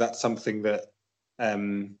actually, because that's something that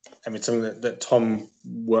something that Tom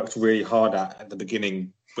worked really hard at the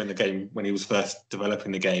beginning when he was first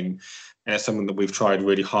developing the game, and it's something that we've tried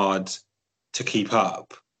really hard to keep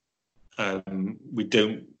up. We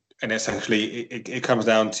don't, and it's actually it comes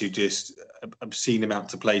down to just obscene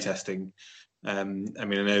amounts of playtesting. I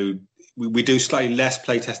know we do slightly less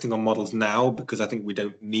playtesting on models now because I think we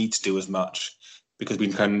don't need to do as much because we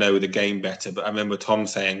kind of know the game better. But I remember Tom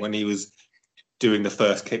saying when he was doing the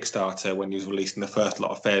first Kickstarter, when he was releasing the first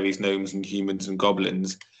lot of fairies, gnomes, and humans and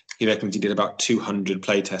goblins, he reckons he did about 200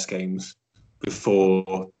 playtest games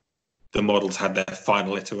before the models had their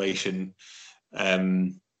final iteration.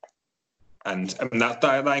 And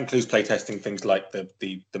that includes playtesting things like the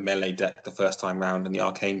melee deck the first time round and the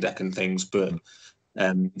arcane deck and things. But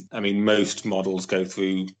most models go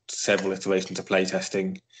through several iterations of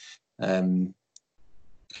playtesting.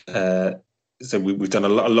 So we've done a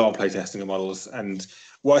lot of playtesting of models, and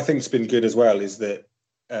what I think's been good as well is that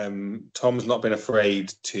Tom's not been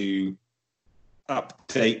afraid to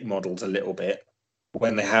update models a little bit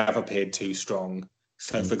when they have appeared too strong.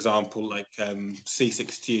 So, for example, like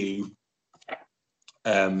C6 Stew,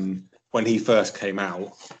 when he first came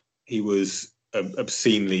out, he was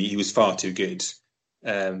he was far too good.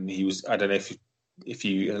 He was, I don't know if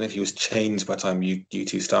he was changed by the time you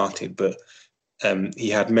two started, but he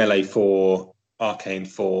had melee 4, arcane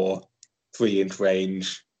 4, 3-inch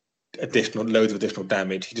range, loads of additional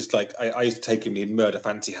damage. He just I used to take him, he'd murder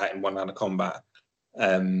Fancy Hat in 1 round of combat,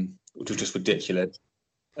 which was just ridiculous.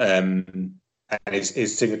 And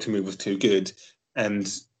his signature move was too good,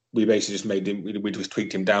 and we basically just made him. We just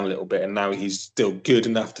tweaked him down a little bit, and now he's still good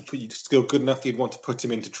enough you'd want to put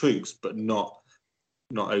him into troops, but not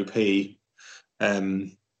OP.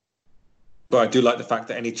 But I do like the fact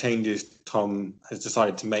that any changes Tom has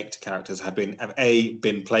decided to make to characters have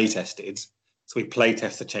been play tested. So we play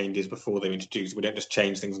test the changes before they're introduced. We don't just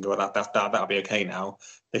change things and go, that'll be okay now.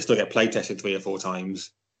 They still get play tested 3 or 4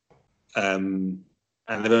 times. And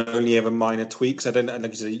there are only ever minor tweaks. I don't know.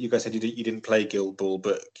 Like you guys said you didn't play Guild Ball,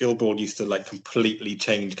 but Guild Ball used to completely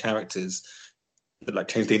change characters,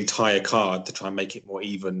 change the entire card to try and make it more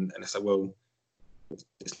even. And it's like, well,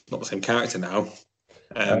 it's not the same character now.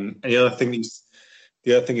 And the other thing you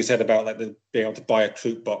said about being able to buy a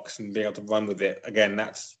troop box and being able to run with it, again,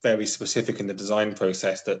 that's very specific in the design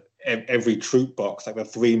process. That every troop box, the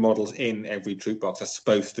 3 models in every troop box, are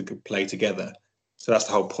supposed to play together. So that's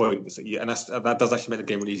the whole point. That does actually make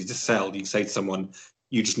the game really easy to sell. You say to someone,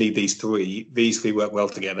 "You just need these 3. These 3 work well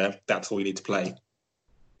together. That's all you need to play."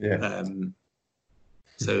 Yeah.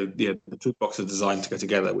 So the troop boxes are designed to go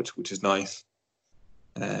together, which is nice.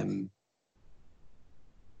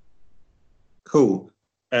 Cool.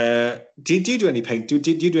 Did you do any paint? Did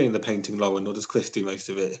you do any of the painting, Lauren, or does Chris do most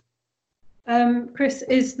of it? Chris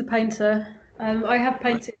is the painter. I have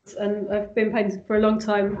painted and I've been painting for a long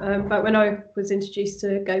time. But when I was introduced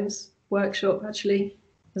to Games Workshop, actually,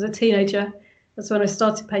 as a teenager, that's when I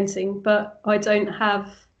started painting. But I don't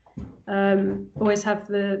have always have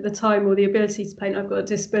the time or the ability to paint. I've got a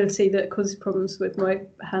disability that causes problems with my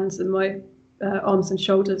hands and my arms and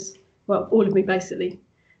shoulders. Well, all of me basically.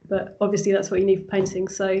 But obviously that's what you need for painting.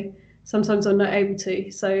 So sometimes I'm not able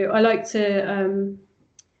to. So I like to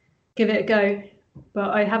give it a go, but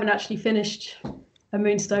I haven't actually finished a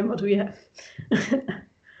Moonstone model yet.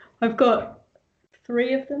 I've got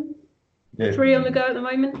 3 of them, 3 on the go at the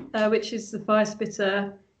moment, which is the Fire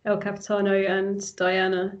Spitter, El Capitano, and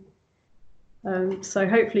Diana. So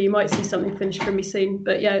hopefully you might see something finished from me soon.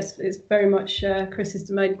 But yeah, it's very much Chris's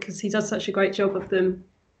domain because he does such a great job of them,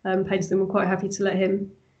 painting them. I'm quite happy to let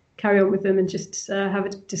him carry on with them and just have a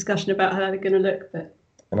discussion about how they're going to look. But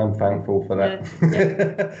and I'm thankful for that.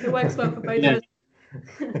 Yeah. It works well for both of us.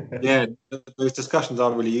 Yeah, those discussions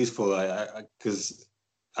are really useful because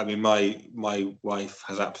I mean my wife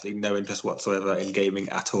has absolutely no interest whatsoever in gaming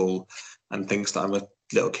at all and thinks that I'm a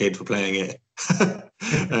little kid for playing it. I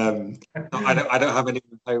don't have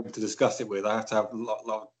anyone home to discuss it with. I have to have a lot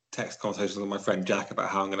of text conversations with my friend Jack about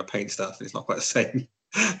how I'm going to paint stuff. It's not quite the same.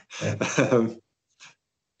 Yeah.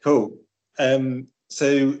 Cool.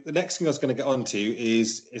 So the next thing I was going to get on to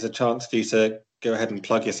is a chance for you to go ahead and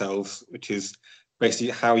plug yourselves, which is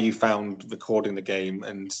basically how you found recording the game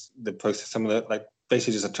and the process. Some of the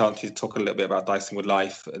basically just a chance for you to talk a little bit about Dicing with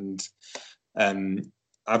Life. And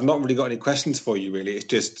I've not really got any questions for you, really. It's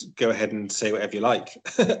just go ahead and say whatever you like.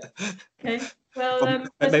 Okay. Well,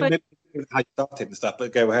 maybe how you started and stuff,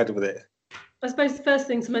 but go ahead with it. I suppose the first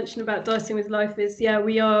thing to mention about Dicing with Life is,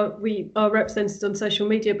 we are represented on social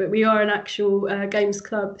media, but we are an actual games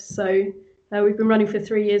club. So we've been running for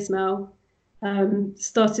 3 years now.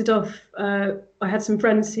 Started off, I had some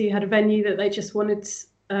friends who had a venue that they just wanted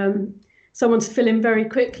someone to fill in very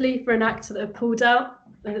quickly for an act that had pulled out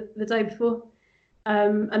the day before.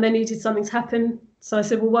 And they needed something to happen. So I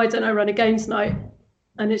said, well, why don't I run a games night?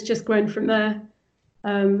 And it's just grown from there.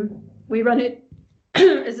 We run it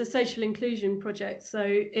as a social inclusion project. So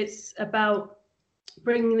it's about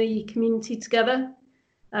bringing the community together.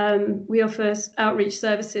 We offer outreach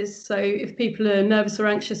services. So if people are nervous or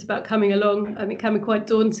anxious about coming along, it can be quite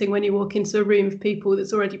daunting when you walk into a room of people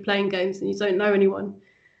that's already playing games and you don't know anyone.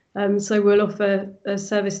 So we'll offer a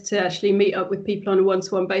service to actually meet up with people on a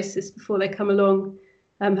one-to-one basis before they come along,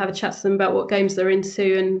 have a chat to them about what games they're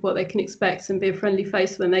into and what they can expect and be a friendly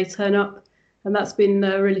face when they turn up. And that's been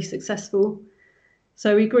really successful.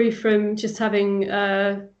 So we grew from just having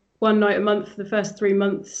one night a month for the first 3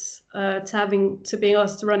 months to being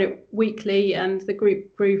asked to run it weekly, and the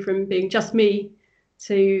group grew from being just me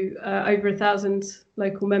to over 1,000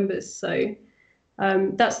 local members. So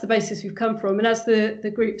that's the basis we've come from. And as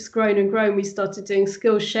the group's grown and grown, we started doing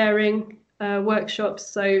skills sharing workshops.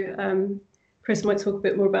 So Chris might talk a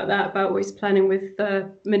bit more about that, about what he's planning with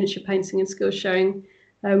miniature painting and skills sharing.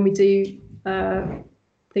 We do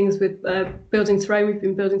things with building terrain. We've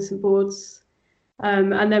been building some boards.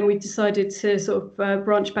 And then we decided to sort of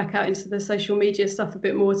branch back out into the social media stuff a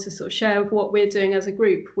bit more to sort of share what we're doing as a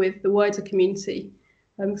group with the wider community.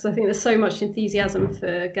 Because I think there's so much enthusiasm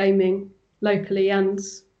for gaming locally and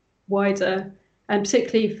wider, and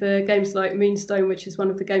particularly for games like Moonstone, which is one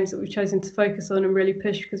of the games that we've chosen to focus on and really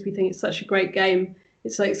push because we think it's such a great game.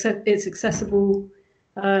 It's accessible,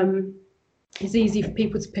 it's easy for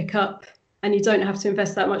people to pick up, and you don't have to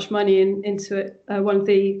invest that much money into it. One of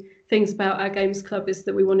the things about our games club is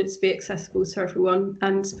that we want it to be accessible to everyone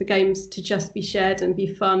and for games to just be shared and be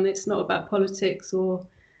fun. It's not about politics or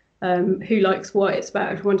who likes what. It's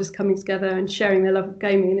about everyone just coming together and sharing their love of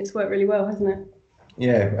gaming, and it's worked really well, hasn't it?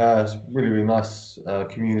 Yeah, it's really, really nice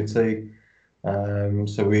community.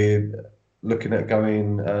 So we're looking at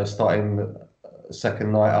starting a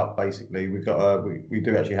second night up. Basically, we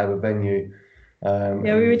do actually have a venue.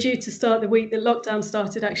 We were due to start the week that lockdown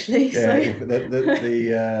started, actually. Yeah, so.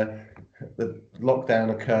 The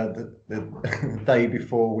lockdown occurred the day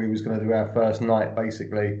before we was going to do our first night,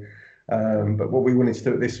 basically. But what we wanted to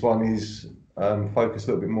do at this one is focus a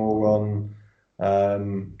little bit more on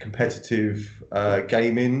competitive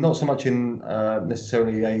gaming, not so much in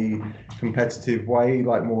necessarily a competitive way,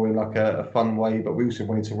 like more in like a fun way, but we also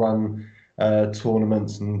wanted to run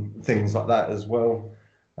tournaments and things like that as well.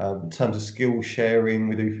 In terms of skill sharing,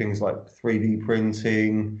 we do things like 3D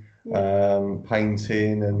printing,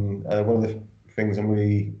 painting, and one of the things I'm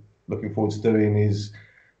really looking forward to doing is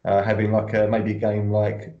having like maybe a game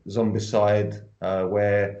like Zombicide,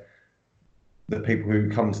 where the people who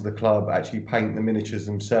come to the club actually paint the miniatures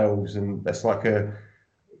themselves, and that's like a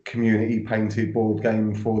community painted board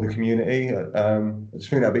game for the community. I just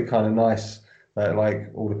think that'd be kind of nice that like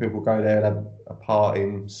all the people go there and have a part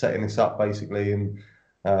in setting this up basically, and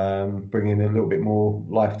bringing a little bit more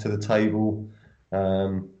life to the table.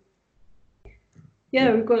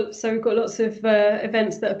 Yeah, we've got lots of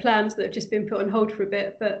events that are planned that have just been put on hold for a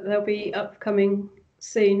bit, but they'll be upcoming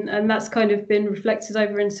soon, and that's kind of been reflected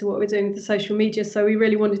over into what we're doing with the social media. So we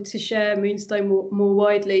really wanted to share Moonstone more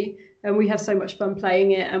widely, and we have so much fun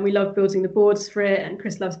playing it, and we love building the boards for it, and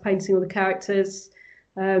Chris loves painting all the characters.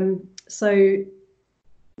 So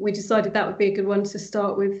we decided that would be a good one to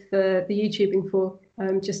start with the YouTubing for,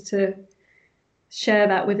 just to share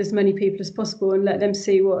that with as many people as possible and let them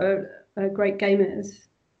see what a great game it is.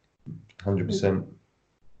 100%.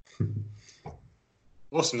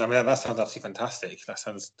 Awesome. I mean, that sounds absolutely fantastic. That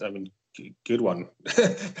sounds, good one,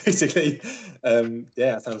 basically.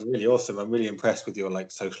 That sounds really awesome. I'm really impressed with your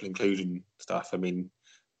like social inclusion stuff. I mean,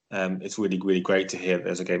 it's really, really great to hear that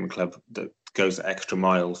there's a gaming club that goes the extra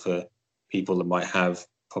mile for people that might have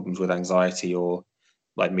problems with anxiety or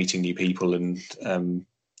like meeting new people. And,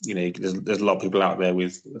 there's a lot of people out there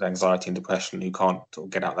with anxiety and depression who can't sort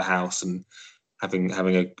of get out of the house, and having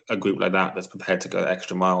a group like that that's prepared to go the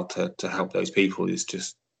extra mile to help those people is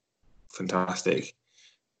just fantastic.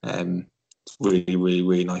 It's really, really,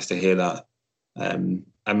 really nice to hear that. I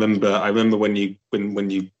remember when you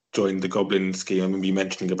joined the Goblin scheme, I remember you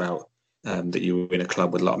mentioning about that you were in a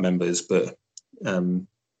club with a lot of members, but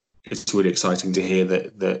it's really exciting to hear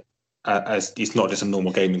that as it's not just a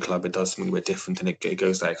normal gaming club, it does something a bit different, and it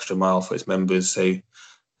goes the extra mile for its members. So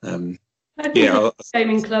I think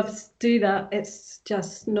gaming clubs do that. It's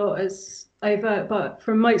just not as overt. But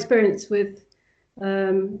from my experience with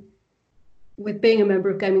being a member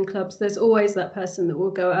of gaming clubs, there's always that person that will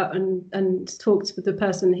go out and talk to the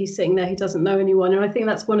person who's sitting there who doesn't know anyone. And I think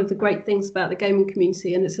that's one of the great things about the gaming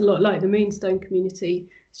community. And it's a lot like the Moonstone community.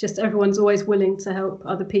 It's just everyone's always willing to help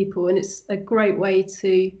other people. And it's a great way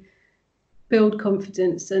to build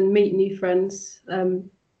confidence and meet new friends.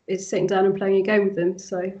 It's sitting down and playing a game with them.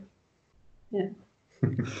 So, yeah.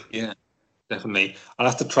 Yeah, definitely. I'll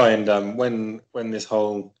have to try and when this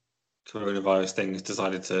whole coronavirus thing has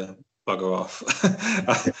decided to bugger off,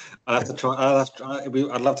 I'll have to try.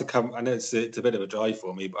 I'd love to come. I know it's a bit of a drive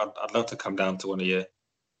for me, but I'd love to come down to one of your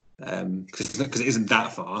because it isn't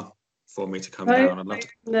that far for me to come down. I'd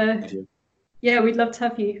love to. Yeah, we'd love to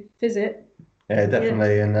have you visit. Yeah,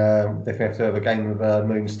 definitely, and definitely have to have a game of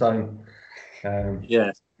Moonstone.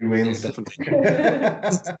 Yeah. Who wins? Definitely.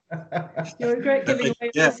 You're great giving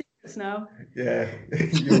away my secrets now. Yeah.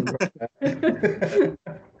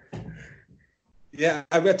 Yeah,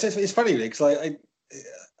 it's funny because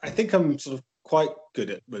I think I'm sort of quite good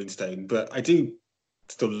at Moonstone, but I do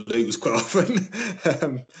still lose quite often.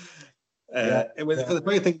 It was the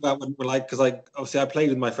funny thing about when because obviously I played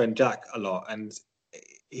with my friend Jack a lot, and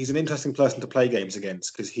he's an interesting person to play games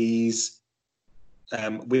against because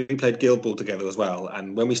we played Guild Ball together as well,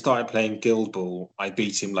 and when we started playing Guild Ball, I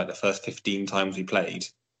beat him like the first 15 times we played,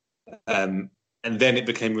 and then it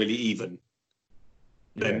became really even.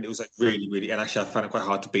 Then it was like really, really, and actually I found it quite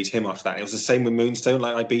hard to beat him after that. It was the same with Moonstone.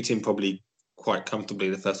 Like I beat him probably quite comfortably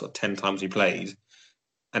the first 10 times we played,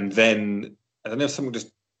 and then I don't know if something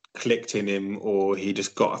just clicked in him or he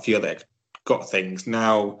just got a few other things.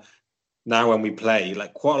 Now when we play,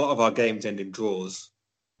 like quite a lot of our games end in draws.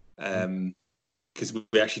 Because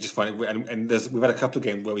we actually just find it, and we've had a couple of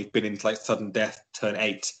games where we've been in like sudden death turn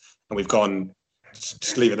 8, and we've gone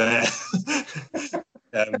just leave it there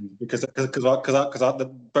because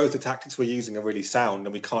both the tactics we're using are really sound,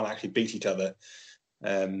 and we can't actually beat each other.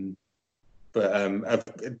 But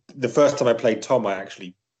the first time I played Tom, I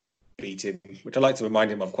actually beat him, which I like to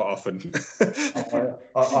remind him of quite often.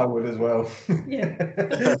 I would as well. Yeah,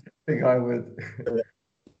 I think I would.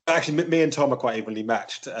 Actually, me and Tom are quite evenly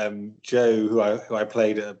matched. Joe, who I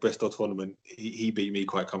played at a Bristol tournament, he beat me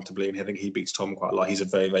quite comfortably, and I think he beats Tom quite a lot. He's a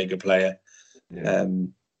very, very good player. Yeah.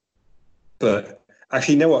 But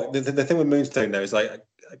actually, you know what? The thing with Moonstone, though, is like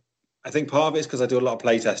I think part of it is because I do a lot of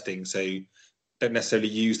play testing, so don't necessarily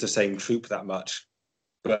use the same troop that much.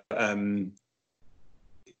 But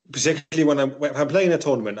particularly when I'm playing a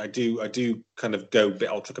tournament, I do kind of go a bit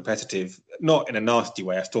ultra competitive, not in a nasty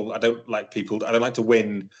way. I don't like to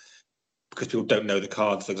win because people don't know the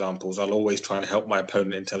cards, for example. So I'll always try and help my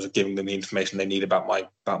opponent in terms of giving them the information they need about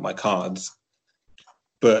my cards.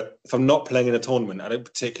 But if I'm not playing in a tournament, I don't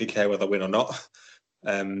particularly care whether I win or not.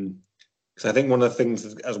 So I think one of the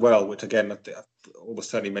things as well, which again I've almost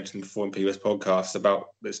certainly mentioned before in previous podcasts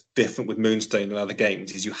about that's different with Moonstone and other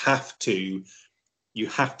games, is you have to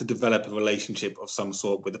develop a relationship of some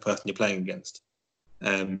sort with the person you're playing against.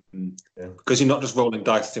 Because you're not just rolling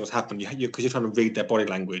dice to see what's happened. Because you're trying to read their body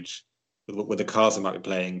language with the cards they might be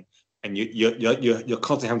playing, and you're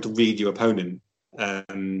constantly having to read your opponent. I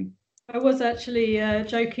was actually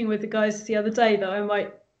joking with the guys the other day that I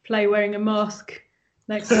might play wearing a mask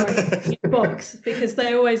next time in the box, because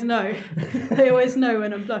they always know. They always know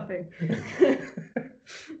when I'm bluffing.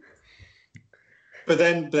 But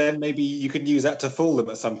then maybe you can use that to fool them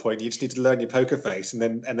at some point. You just need to learn your poker face, and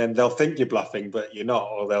then they'll think you're bluffing, but you're not,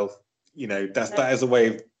 or they'll, that is a way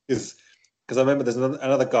of, because I remember there's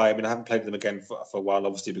another guy. I mean, I haven't played with him again for a while,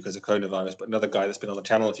 obviously because of coronavirus. But another guy that's been on the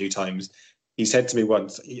channel a few times. He said to me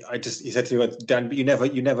once, Dan, but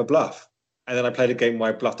you never bluff. And then I played a game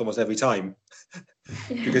where I bluffed almost every time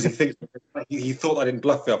because he thought I didn't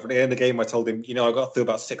bluff enough. At the end of the game, I told him, I got through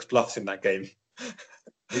about 6 bluffs in that game.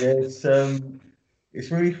 Yeah, it's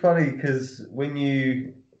really funny because when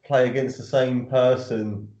you play against the same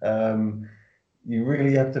person, you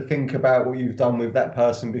really have to think about what you've done with that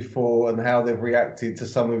person before and how they've reacted to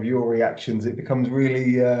some of your reactions. It becomes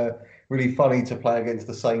really funny to play against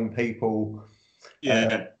the same people.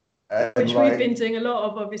 Yeah. Which we've been doing a lot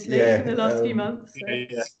of, obviously, in the last few months.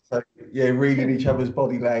 So. Reading each other's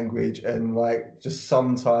body language, and just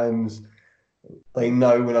sometimes they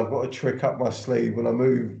know when I've got a trick up my sleeve, when I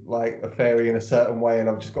move like a fairy in a certain way and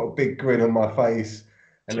I've just got a big grin on my face,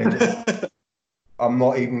 and then I'm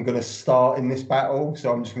not even going to start in this battle,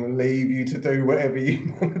 so I'm just going to leave you to do whatever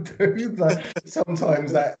you want to do.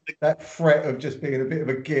 Sometimes that threat of just being a bit of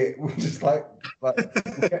a git will just like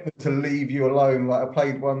get them to leave you alone. I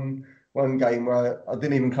played one game where I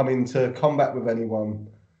didn't even come into combat with anyone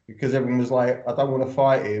because everyone was like, I don't want to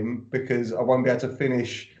fight him because I won't be able to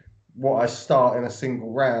finish what I start in a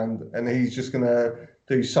single round, and he's just going to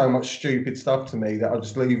do so much stupid stuff to me that I'll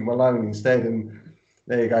just leave him alone instead. And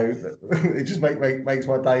there you go. It just makes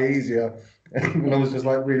my day easier. And I was just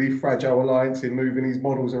really fragile alliance in moving these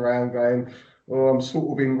models around, going, "Oh, I'm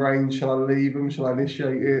sort of in range. Shall I leave them? Shall I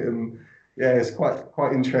initiate it?" And yeah, it's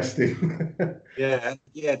quite interesting. yeah,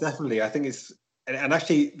 definitely. I think it's and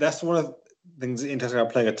actually that's one of the things interesting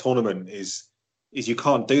about playing a tournament is you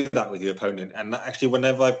can't do that with your opponent. And actually,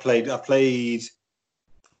 whenever I've played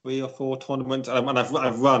 3 or 4 tournaments, and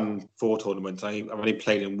I've run 4 tournaments. I've only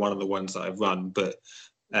played in one of the ones that I've run. But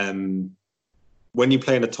when you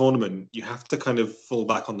play in a tournament, you have to kind of fall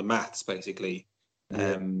back on the maths, basically.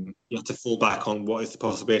 You have to fall back on what is the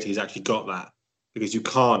possibility he's actually got that, because you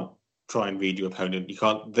can't try and read your opponent. You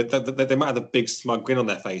can't. They might have a big smug grin on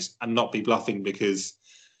their face and not be bluffing because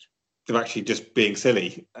they're actually just being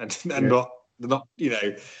silly and not.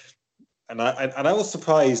 And I was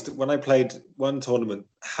surprised when I played one tournament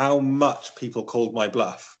how much people called my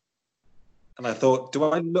bluff, and I thought, do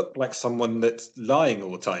I look like someone that's lying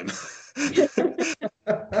all the time? So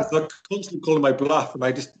I constantly calling my bluff, and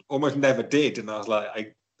I just almost never did. And I was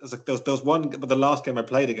like, there was one, but the last game I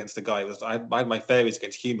played against the guy I had my fairies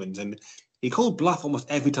against humans, and he called bluff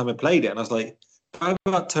almost every time I played it. And I was like, by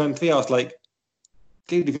about turn 3, I was like,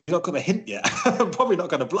 dude, if you've not got a hint yet, I'm probably not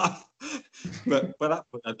going to bluff. But by that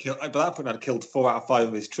point, I'd killed 4 out of 5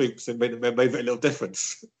 of his troops and made a little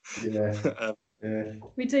difference. Yeah.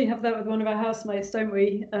 We do have that with one of our housemates, don't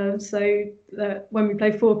we? So when we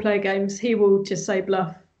play 4-player games, he will just say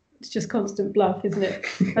bluff. It's just constant bluff, isn't it?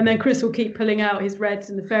 And then Chris will keep pulling out his reds,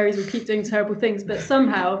 and the fairies will keep doing terrible things. But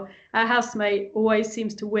somehow our housemate always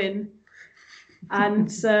seems to win.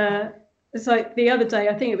 And it's like the other day,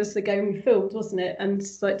 I think it was the game we filmed, wasn't it? And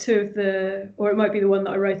like 2 of or it might be the one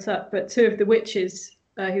that I wrote up, but 2 of the witches,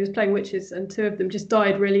 he was playing witches, and 2 of them just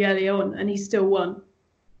died really early on, and he still won.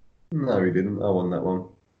 No, he didn't. I won that one.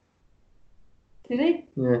 Did he?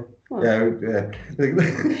 Yeah. Oh. Yeah.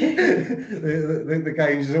 The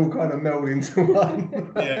games is all kind of meld into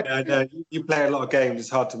one. Yeah, I know. You play a lot of games. It's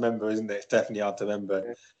hard to remember, isn't it? It's definitely hard to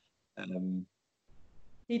remember.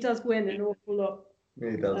 He does win an awful lot.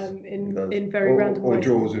 He does. In very random ways. Or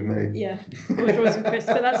draws with me. Yeah, or draws with Chris.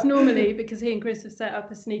 But that's normally because he and Chris have set up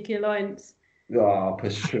a sneaky alliance. Oh, for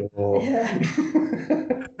sure. Yeah.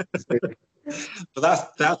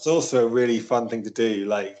 But that's also a really fun thing to do.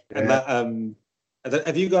 And that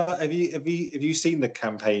have you seen the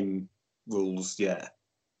campaign rules yet?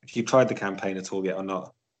 Have you tried the campaign at all yet or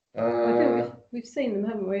not? I think we've seen them,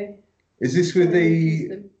 haven't we? Is this with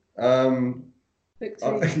the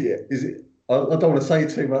yeah? Is it? I don't want to say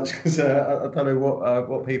too much because I don't know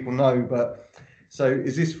what people know, but so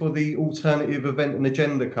is this for the alternative event and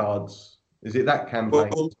agenda cards? Is it that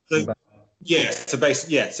campaign? Yeah, so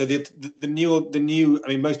basically, yeah. So the new. I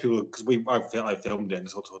mean, most people, because I filmed it and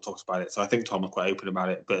sort of talked about it. So I think Tom was quite open about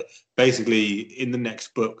it. But basically, in the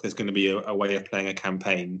next book, there's going to be a way of playing a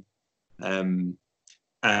campaign. And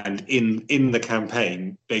in the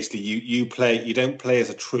campaign, basically, you play. You don't play as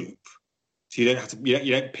a troop, so you don't have to.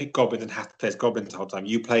 You don't pick goblins and have to play as goblins the whole time.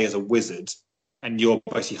 You play as a wizard, and you're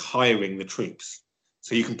basically hiring the troops.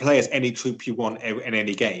 So you can play as any troop you want in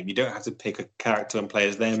any game. You don't have to pick a character and play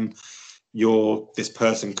as them. You're this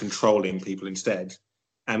person controlling people instead.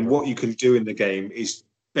 And what you can do in the game is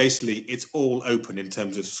basically it's all open in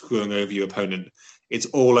terms of screwing over your opponent. It's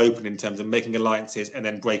all open in terms of making alliances and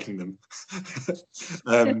then breaking them.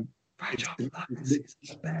 I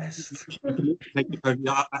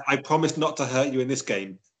promise not to hurt you in this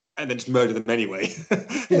game, and then just murder them anyway.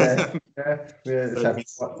 yeah, it's happened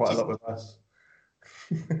quite a lot with us.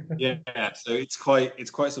 Yeah, so it's quite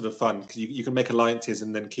sort of fun because you can make alliances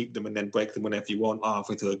and then keep them and then break them whenever you want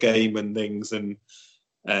halfway through a game and things, and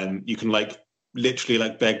you can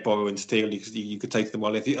literally beg, borrow, and steal. You could take them.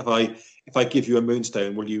 Well, if I give you a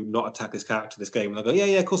moonstone, will you not attack this character in this game? And I go,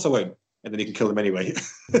 yeah, of course I won't. And then you can kill them anyway.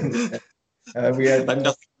 We had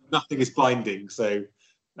nothing is binding. So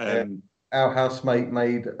our housemate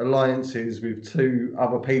made alliances with two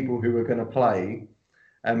other people who were going to play,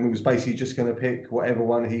 and was basically just going to pick whatever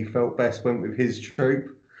one he felt best went with his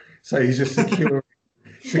troop. So he's just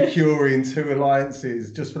securing two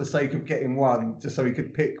alliances just for the sake of getting one, just so he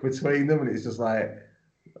could pick between them. And it's just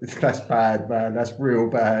that's bad, man. That's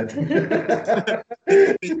real bad.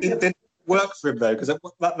 It didn't work for him though, because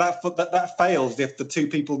that fails if the two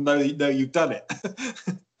people know you've done it.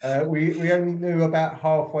 We only knew about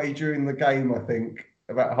halfway during the game, I think,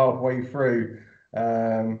 about halfway through.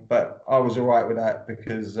 But I was all right with that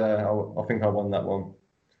because I think I won that one.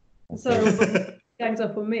 So gangs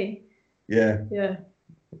up on me. Yeah.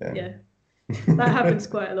 That happens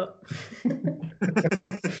quite a lot.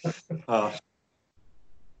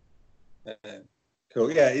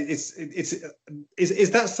 Cool. Yeah,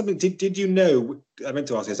 is that something? Did you know? I meant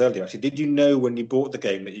to ask this earlier. Actually, did you know when you bought the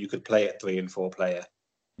game that you could play it 3 and 4 player?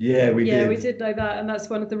 Yeah, we did. We did know that, and that's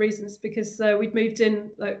one of the reasons because we'd moved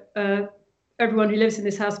in. Everyone who lives in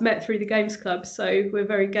this house met through the games club, so we're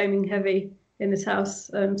very gaming heavy in this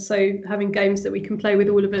house. So having games that we can play with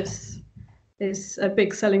all of us is a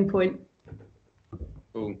big selling point.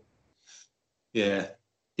 Cool. Yeah.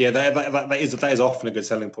 That is often a good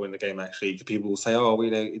selling point in the game. Actually, people will say, "Oh,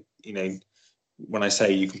 when I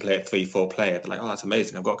say you can play it 3-4 player, they're like, oh, that's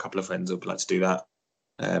amazing. I've got a couple of friends who would like to do that."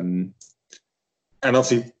 And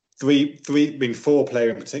obviously, 4 player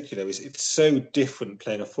in particular it's so different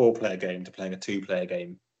playing a 4-player game to playing a 2-player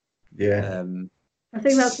game. Yeah. I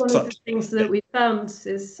think that's one of the things that we found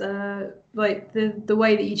is the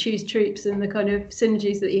way that you choose troops and the kind of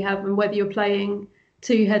synergies that you have, and whether you're playing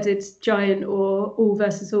 2-headed giant or all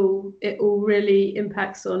versus all, it all really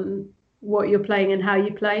impacts on what you're playing and how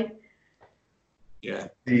you play. Yeah.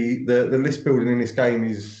 The list building in this game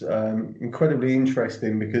is incredibly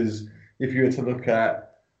interesting because if you were to look at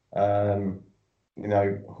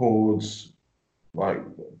hordes like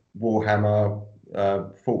Warhammer,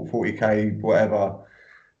 40k, whatever,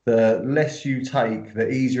 the less you take, the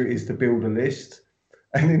easier it is to build a list.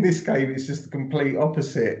 And in this game, it's just the complete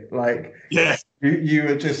opposite. You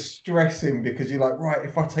are just stressing because you're like, right,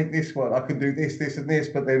 if I take this one, I can do this, this, and this.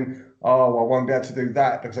 But then, I won't be able to do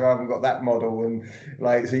that because I haven't got that model. And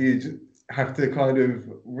so you just have to kind of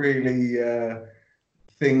really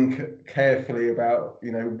think carefully about,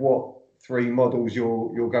 what 3 models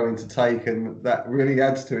you're going to take, and that really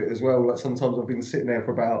adds to it as well. Like sometimes I've been sitting there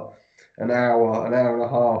for about an hour and a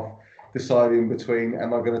half, deciding between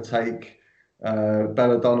am I going to take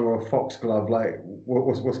Belladonna or Foxglove,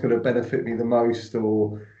 what's going to benefit me the most,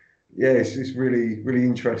 or it's really, really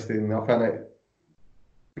interesting. I found it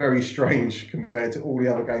very strange compared to all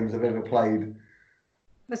the other games I've ever played.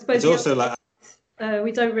 I suppose it's also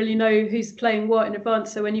we don't really know who's playing what in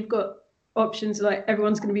advance, so when you've got options like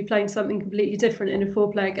everyone's going to be playing something completely different in a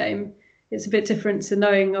 4-player game, it's a bit different to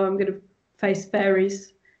knowing I'm going to face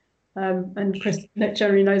fairies, and Chris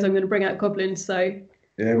generally knows I'm going to bring out goblins, so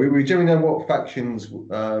yeah, we generally know what factions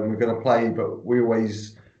we're going to play, but we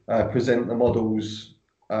always present the models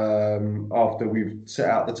after we've set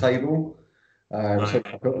out the table. Right. So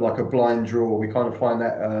we've got like a blind draw. We kind of find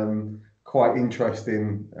that quite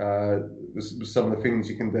interesting. Some of the things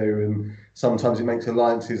you can do, and sometimes it makes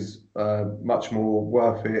alliances much more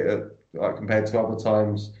worth it compared to other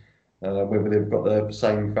times, whether they've got the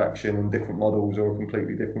same faction and different models or a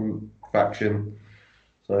completely different faction.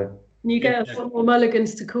 So. You get a lot more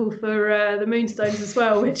mulligans to call for the Moonstones as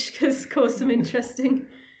well, which has caused some interesting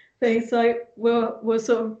thing. So we'll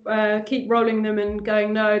sort of keep rolling them and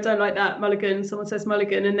going, no, I don't like that mulligan. Someone says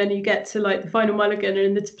mulligan, and then you get to like the final mulligan,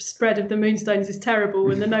 and the spread of the Moonstones is terrible,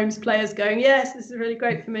 and the Gnomes players going, yes, this is really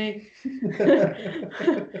great for me,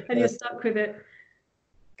 and you're stuck with it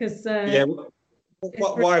because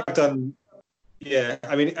what I've done. Yeah,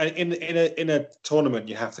 I mean, in a tournament,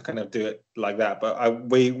 you have to kind of do it like that. But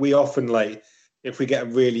we often, like, if we get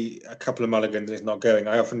a couple of mulligans and it's not going,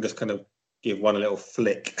 I often just kind of give one a little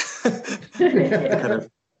flick, kind of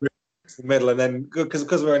the middle, and then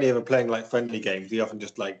because we're only ever playing like friendly games, we often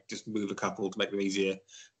just move a couple to make them easier.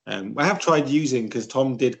 I have tried using, because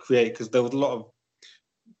Tom did create, because there was a lot of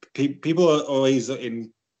people are always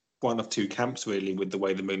in one of two camps really with the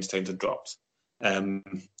way the Moonstones are dropped.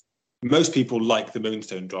 Most people like the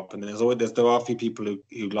Moonstone drop, and there are a few people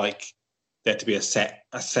who like there to be a set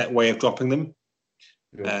way of dropping them.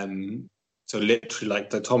 Yeah. So literally, like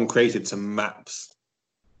Tom created some maps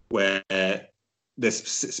where there's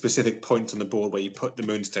specific points on the board where you put the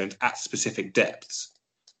Moonstones at specific depths,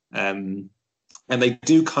 and they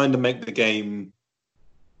do kind of make the game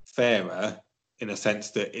fairer in a sense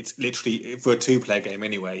that it's literally, for a two-player game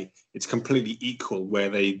anyway, it's completely equal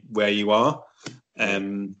where you are.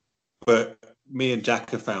 But me and Jack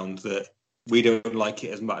have found that we don't like it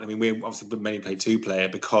as much. I mean, we obviously mainly play two-player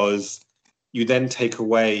because you then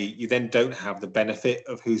don't have the benefit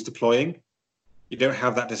of who's deploying. You don't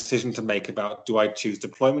have that decision to make about, do I choose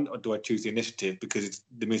deployment or do I choose the initiative, because it's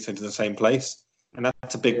the Moonstones in the same place. And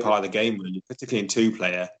that's a big part of the game, really, particularly in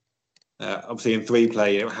two-player. Obviously, in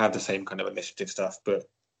three-player, you don't have the same kind of initiative stuff, but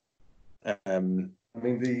in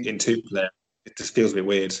two-player, it just feels a bit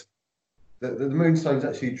weird. The Moonstones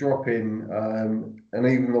actually drop in, and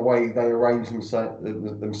even the way they arrange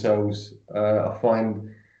themselves, I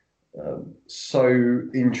find so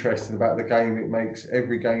interesting about the game. It makes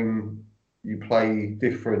every game you play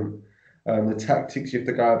different. The tactics you have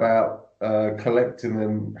to go about collecting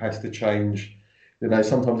them has to change. You know,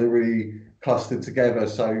 sometimes they're really clustered together.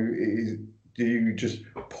 So do you just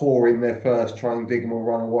pour in there first, try and dig them or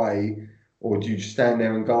run away? Or do you just stand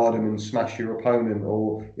there and guard them and smash your opponent?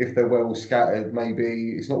 Or if they're well scattered,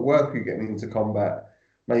 maybe it's not worth you getting into combat.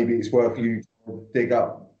 Maybe it's worth you to dig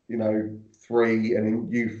up, 3, and then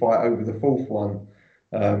you fight over the fourth one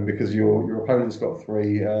because your opponent's got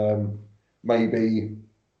 3. Maybe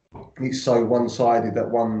it's so one-sided that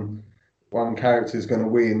one character is going to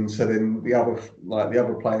win, so then the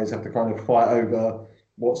other players have to kind of fight over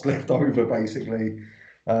what's left over, basically.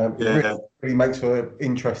 It really makes for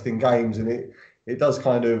interesting games, and it does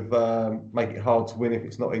kind of make it hard to win if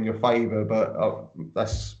it's not in your favour. But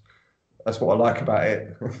that's what I like about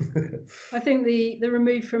it. I think the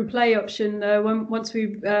remove from play option, once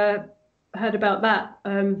we've heard about that,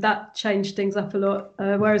 that changed things up a lot.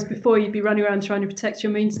 Whereas before you'd be running around trying to protect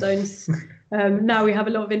your Moonstones. Now we have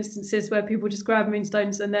a lot of instances where people just grab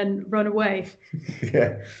Moonstones and then run away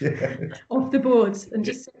off the boards and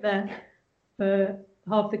just sit there for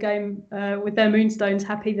half the game with their Moonstones,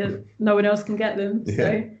 happy that no one else can get them.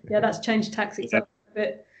 So that's changed tactics up a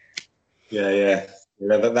bit. That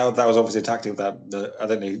was obviously a tactic that I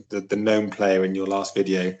don't know, the gnome player in your last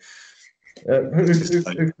video. Who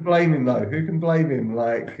can blame him though? Who can blame him?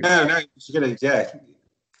 Like no, it's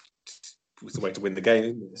the way to win the game,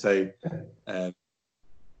 isn't it? So,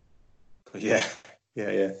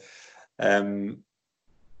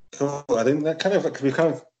 cool. I think that kind of, because we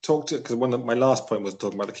kind of talked, because one of my last point was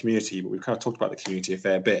talking about the community, but we've kind of talked about the community a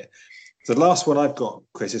fair bit. So the last one I've got,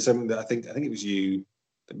 Chris, is something that I think it was you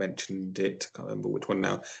that mentioned it. I can't remember which one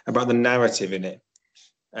now, about the narrative in it,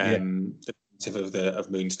 the narrative of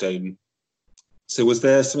Moonstone. So was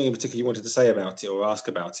there something in particular you wanted to say about it or ask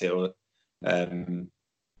about it, or?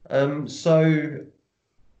 So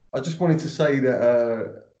I just wanted to say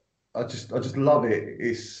that I just love it.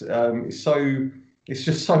 It's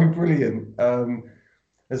just so brilliant.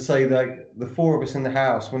 And say that the 4 of us in the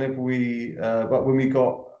house, whenever when we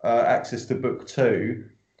got access to book 2,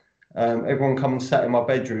 everyone come and sat in my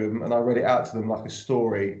bedroom and I read it out to them like a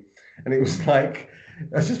story, and it was like,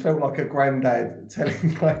 I just felt like a granddad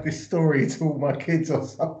telling like this story to all my kids or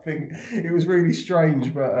something. It was really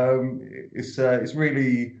strange, but it's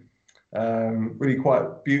really really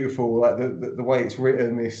quite beautiful. Like the way it's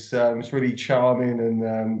written, it's really charming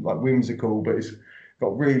and like whimsical, but it's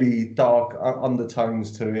got really dark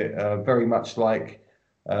undertones to it. Very much like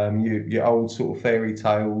your old sort of fairy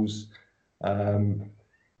tales.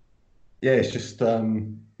 It's just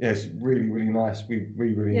it's really, really nice. We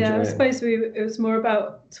really enjoy it. I suppose it was more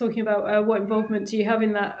about talking about what involvement do you have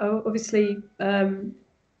in that. Obviously,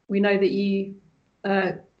 we know that you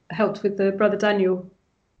helped with the Brother Daniel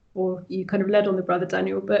or you kind of led on the Brother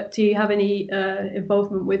Daniel, but do you have any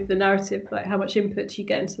involvement with the narrative? Like, how much input do you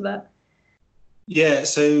get into that? Yeah,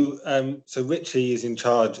 so Richie is in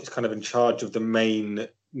charge. Is kind of in charge of the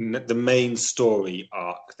main story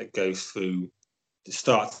arc that goes through. It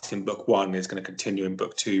starts in book 1, is going to continue in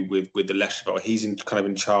book 2 with the Leshbot. He's kind of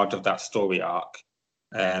in charge of that story arc.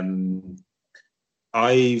 I'm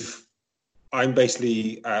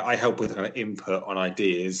basically I help with kind of input on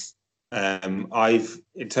ideas. In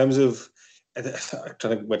terms of I'm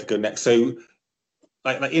trying to where to go next. So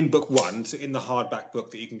like in book 1, so in the hardback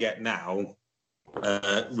book that you can get now,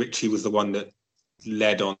 Richie was the one that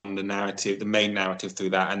led on the narrative, the main narrative through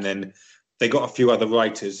that, and then they got a few other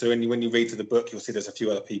writers. So when you read through the book, you'll see there's a few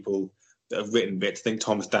other people that have written bits. I think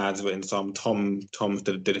Tom's dad's written some. Tom's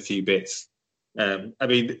did a few bits. I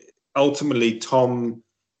mean, ultimately, Tom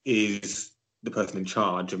is the person in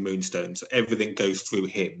charge of Moonstone, so everything goes through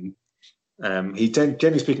him. He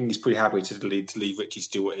generally speaking, he's pretty happy to leave Richie to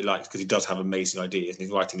do what he likes, because he does have amazing ideas and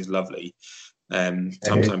his writing is lovely.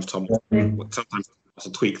 Sometimes Tom has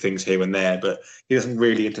to tweak things here and there, but he doesn't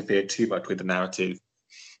really interfere too much with the narrative.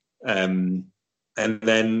 And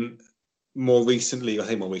then more recently,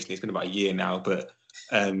 it's been about a year now, but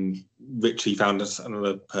Richie found us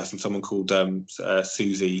another person, someone called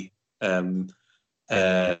Susie,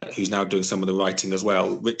 who's now doing some of the writing as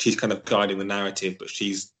well. Richie's kind of guiding the narrative, but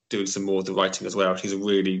she's doing some more of the writing as well. She's I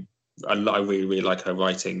really like her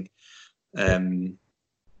writing.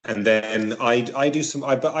 And then I do some,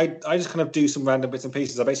 I just kind of do some random bits and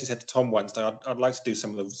pieces. I basically said to Tom once that I'd like to do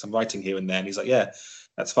some writing here and there, and he's like, yeah,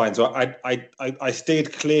 that's fine. So I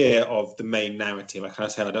steered clear of the main narrative. I kind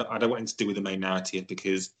of said I don't want anything to do with the main narrative,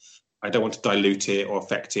 because I don't want to dilute it or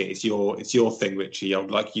affect it. It's your thing, Richie. I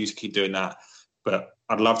would like you to keep doing that, but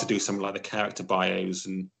I'd love to do something like the character bios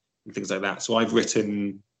and things like that. So I've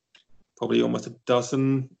written probably almost a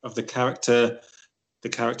dozen of the character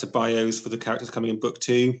bios for the characters coming in book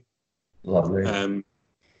 2. Lovely.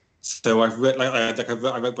 So I've written I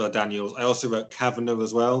wrote Brother Daniels. I also wrote Kavanagh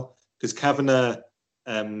as well, because Kavanagh,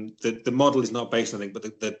 the model is not based on anything, but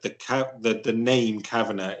the name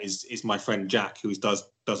Kavanagh is my friend Jack, who does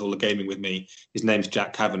all the gaming with me. His name's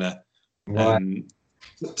Jack Kavanagh. Right.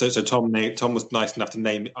 So Tom was nice enough to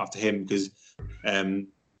name it after him, because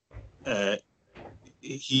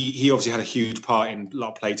he obviously had a huge part in a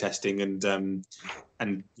lot of playtesting and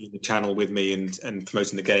the channel with me and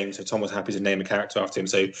promoting the game. So Tom was happy to name a character after him.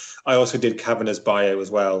 So I also did Kavanagh's bio as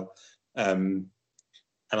well. And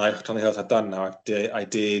I don't know what else I've done now. I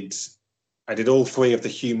did all 3 of the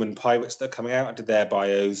human pirates that are coming out. I did their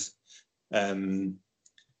bios.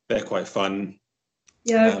 They're quite fun.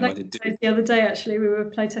 Yeah, I played the other day, actually. We were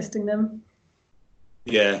playtesting them.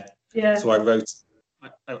 Yeah. So I wrote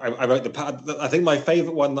I think my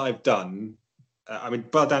favourite one that I've done,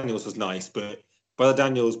 Brother Daniels was nice, but Brother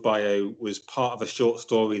Daniels' bio was part of a short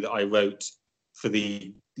story that I wrote for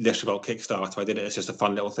the Leshbot Kickstarter. I did it as just a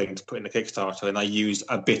fun little thing to put in the Kickstarter, and I used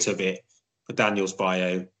a bit of it for Daniel's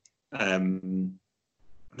bio.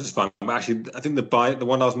 Just fun. But actually, I think the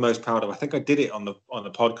one I was most proud of, I think I did it on the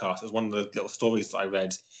podcast. It was one of the little stories that I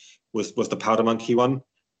read was the Powder Monkey one,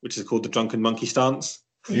 which is called The Drunken Monkey Stance.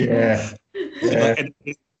 Yeah.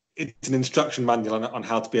 It's an instruction manual on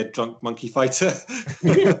how to be a drunk monkey fighter.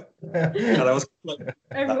 And I was like,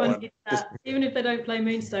 everyone needs that. Even if they don't play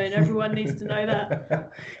Moonstone, everyone needs to know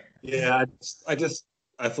that. Yeah,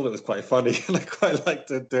 I thought it was quite funny, and I quite liked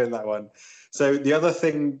doing that one. So the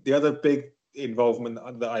other big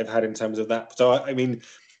involvement that I've had in terms of that. So I mean,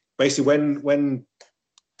 basically, when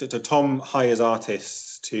Tom hires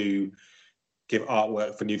artists to give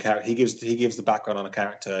artwork for new character, he gives the background on a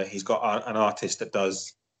character. He's got an artist that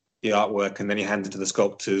does the artwork, and then he hands it to the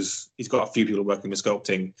sculptors. He's got a few people working with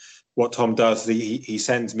sculpting. What Tom does, he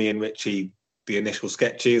sends me and Richie the initial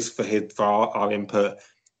sketches for our input,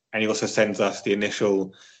 and he also sends us the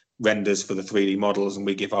initial renders for the 3D models, and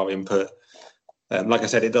we give our input. Like I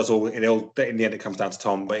said, it all in the end it comes down to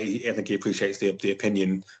Tom, but I think he appreciates the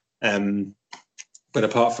opinion. But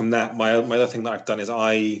apart from that, my other thing that I've done is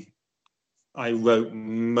I wrote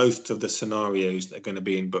most of the scenarios that are going to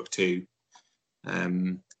be in book 2.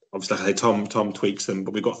 Obviously, like I say, Tom tweaks them,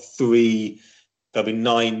 but we've got 3. There'll be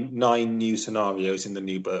nine new scenarios in the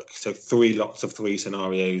new book, so 3 lots of 3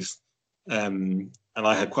 scenarios. And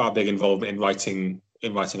I had quite a big involvement in writing a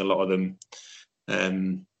lot of them.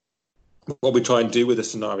 What we try and do with the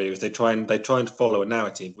scenarios, they try and follow a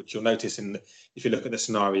narrative, which you'll notice if you look at the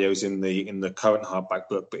scenarios in the current hardback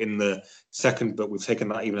book. But in the second book, we've taken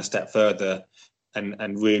that even a step further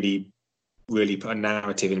and really put a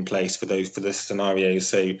narrative in place for the scenarios.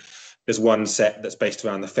 So there's one set that's based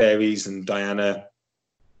around the fairies and Diana,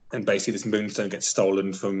 and basically this moonstone gets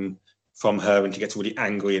stolen from her, and she gets really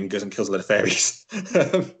angry and goes and kills a lot of fairies.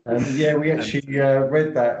 Yeah, we actually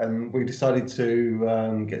read that, and we decided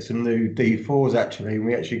to get some new D4s actually.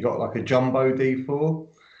 We actually got like a jumbo D4,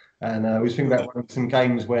 and we was thinking about some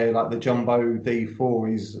games where like the jumbo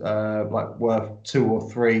D4 is like worth 2 or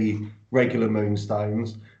 3 regular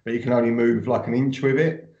moonstones, but you can only move like an inch with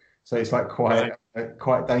it, so it's like quite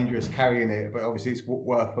dangerous carrying it. But obviously, it's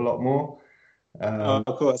worth a lot more. Of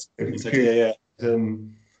course, yeah.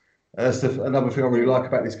 That's another thing I really like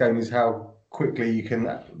about this game is how quickly you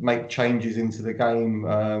can make changes into the game.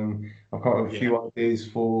 I've got a few ideas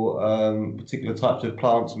for particular types of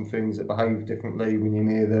plants and things that behave differently when you're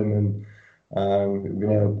near them, and we're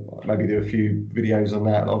going to maybe do a few videos on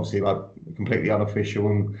that. Obviously, like completely unofficial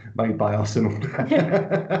and made by us and all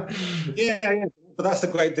that. yeah. But that's the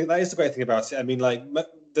great thing. That is the great thing about it. I mean, like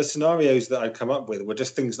the scenarios that I'd come up with were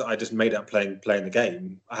just things that I just made up playing the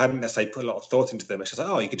game. I hadn't necessarily put a lot of thought into them. It's just like,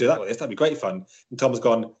 oh, you could do that with this. That'd be great fun. And Tom's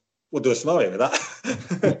gone, we'll do a scenario with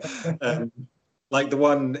that. Like the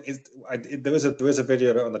one is, there is a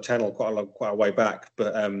video of it on the channel quite a way back,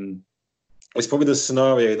 but it's probably the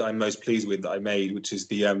scenario that I'm most pleased with that I made, which is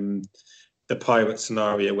the pirate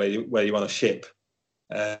scenario where you're on a ship.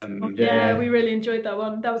 We really enjoyed that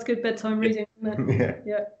one. That was good bedtime reading, wasn't it?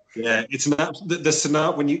 Yeah, it's the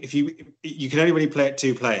scenario when you can only really play it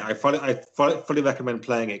 2-player. I fully recommend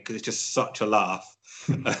playing it because it's just such a laugh.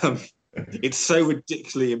 It's so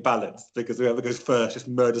ridiculously imbalanced because whoever goes first just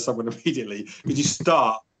murders someone immediately. Because you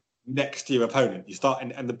start next to your opponent. You start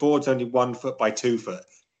and the board's only 1 foot by 2 foot,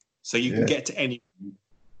 so you can get to anyone.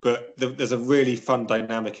 But there's a really fun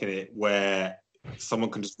dynamic in it where someone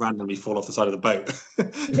can just randomly fall off the side of the boat.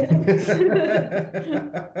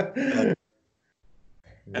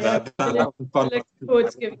 That was fun. I look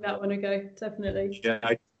forward to giving that one a go, definitely. Yeah,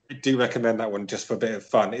 I do recommend that one just for a bit of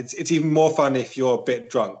fun. It's even more fun if you're a bit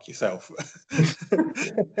drunk yourself.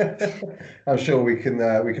 I'm sure we can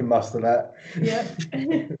muster that. Yeah.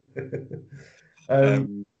 I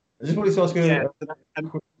just wanted to ask you.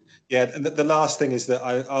 And the last thing is that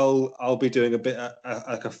I'll be doing a bit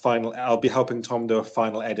like a final. I'll be helping Tom do a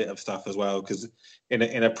final edit of stuff as well, because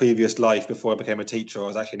in a previous life before I became a teacher, I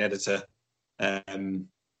was actually an editor.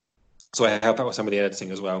 So I help out with some of the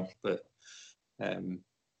editing as well. But and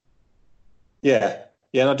I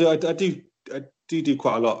do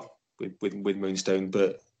quite a lot with Moonstone,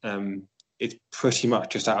 but it's pretty much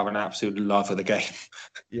just out of an absolute love of the game.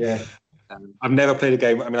 Yeah. I've never played a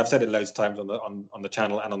game. I mean, I've said it loads of times on the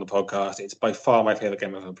channel and on the podcast. It's by far my favorite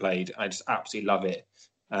game I've ever played. I just absolutely love it.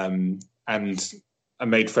 And I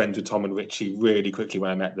made friends with Tom and Richie really quickly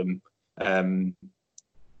when I met them.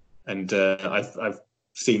 I've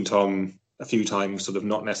seen Tom a few times, sort of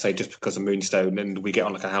not necessarily just because of Moonstone, and we get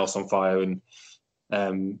on like a house on fire, and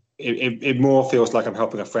it more feels like I'm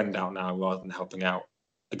helping a friend out now rather than helping out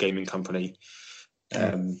a gaming company.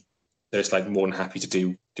 They're just like more than happy to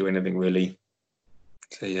do anything really.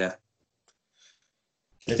 So yeah.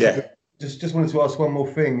 Just wanted to ask one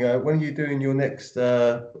more thing. When are you doing your next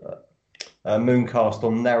Mooncast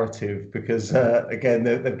on narrative? Because again,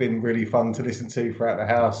 they've been really fun to listen to throughout the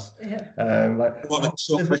house. What a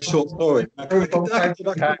short story.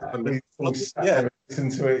 Listen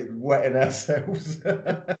to it, wetting ourselves.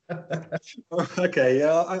 Okay,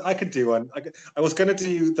 yeah, I could do one. I was going to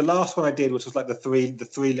do the last one I did, which was like the three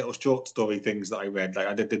little short story things that I read. Like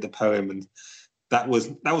I did the poem, and I was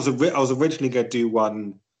originally going to do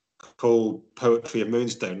one called Poetry of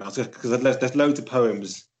Moonstone. Because there's loads of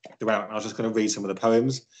poems throughout, and I was just going to read some of the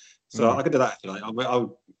poems. So I could do that.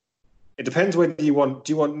 It depends whether you want.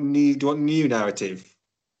 Do you want new narrative?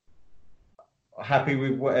 Happy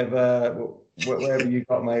with whatever you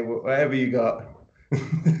got, mate. Whatever you got.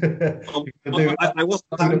 I was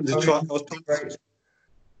planning to try.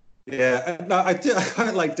 Yeah, no, I do. I kind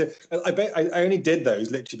of like to. I only did those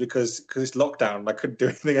literally because it's lockdown and I couldn't do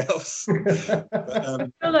anything else. I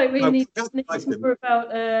feel like we need more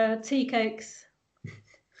about tea cakes.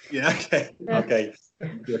 Yeah. Okay. Yeah. Okay.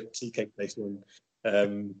 Tea cake based one.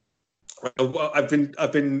 I've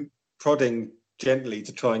been prodding gently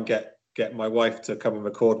to try and get my wife to come and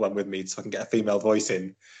record one with me so I can get a female voice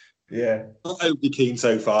in. Yeah. Not overly keen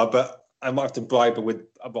so far, but I might have to bribe her with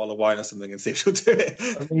a bottle of wine or something and see if she'll do it.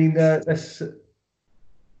 Even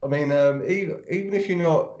if you're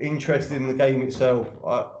not interested in the game itself,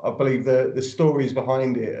 I believe the stories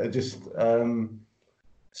behind it are just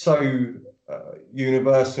so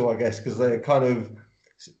universal, I guess, because they're kind of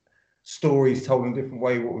stories told in a different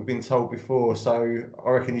way what we've been told before. So I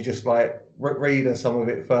reckon you just like read her some of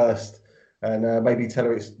it first, and maybe tell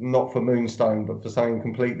her it's not for Moonstone but for something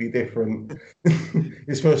completely different.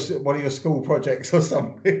 it's for one of your school projects or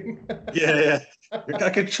something. Yeah. I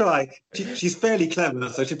could try. She's fairly clever,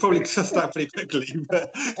 so she'd probably start pretty quickly.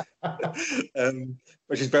 But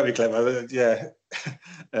she's very clever. Yeah.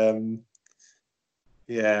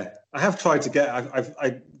 Yeah, I have tried to get.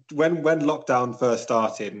 When lockdown first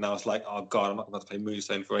started, and I was like, oh god, I'm not going to play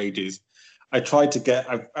Moonstone for ages. I tried to get,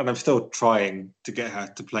 and I'm still trying to get her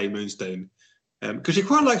to play Moonstone, because she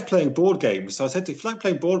quite likes playing board games. So I said, if you like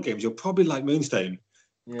playing board games, you'll probably like Moonstone,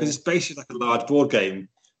 because it's basically like a large board game.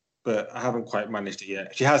 But I haven't quite managed it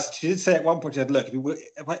yet. She did say at one point, she said, "Look,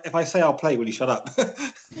 if I say I'll play, will you shut up?"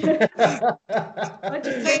 Yes,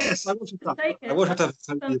 I want you to have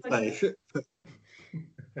something to play.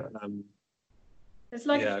 It's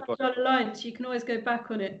like a alliance. You can always go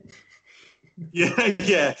back on it. Yeah.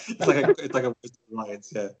 It's like a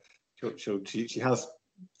alliance. Yeah, she has,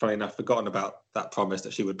 funny enough, forgotten about that promise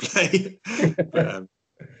that she would play.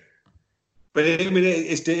 But I mean,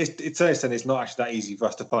 it's to an extent, it's not actually that easy for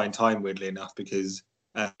us to find time, weirdly enough, because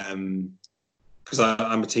I'm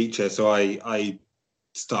a teacher, so I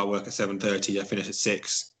start work at 7:30. I finish at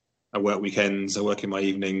 6. I work weekends. I work in my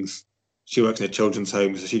evenings. She works in a children's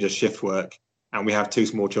home, so she does shift work, and we have 2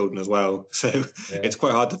 small children as well. So it's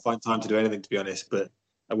quite hard to find time to do anything, to be honest. But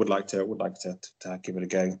I would like to give it a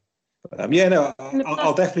go. But,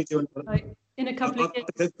 I'll definitely do it. Like, in a couple of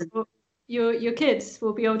years, your kids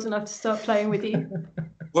will be old enough to start playing with you.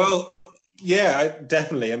 Well, yeah,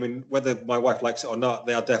 definitely. I mean, whether my wife likes it or not,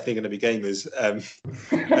 they are definitely going to be gamers.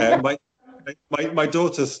 My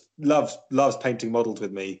daughter loves painting models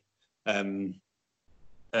with me.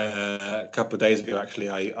 A couple of days ago,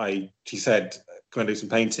 actually, she said, "Can I do some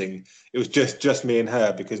painting?" It was just me and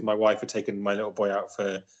her, because my wife had taken my little boy out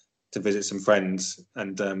to visit some friends,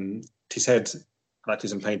 and she said, "I'd like to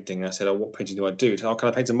do some painting." I said, "Oh, what painting do I do?" "Oh, can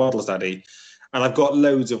I paint some models, Daddy?" And I've got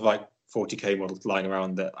loads of like 40k models lying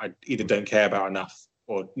around that I either don't care about enough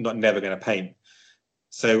or never going to paint.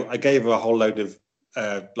 So I gave her a whole load of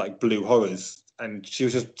like blue horrors, and she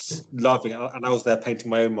was just laughing. And I was there painting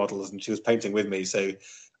my own models, and she was painting with me. So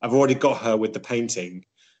I've already got her with the painting,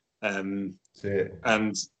 and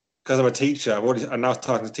because I'm a teacher, I'm now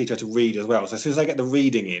starting to teach her to read as well. So as soon as I get the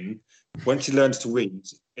reading in, when she learns to read,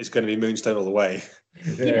 it's going to be Moonstone all the way.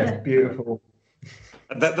 Yeah, beautiful.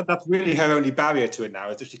 And that's really her only barrier to it now,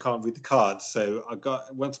 is that she can't read the cards. So I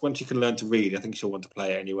got once she can learn to read, I think she'll want to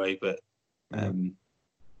play it anyway. But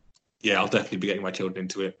yeah, I'll definitely be getting my children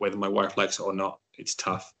into it, whether my wife likes it or not. It's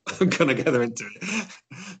tough. I'm gonna get her into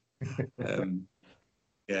it.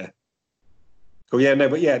 Yeah. Oh yeah, no,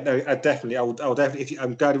 but yeah, no, I'll definitely.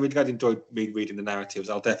 I'm glad you enjoyed me reading the narratives.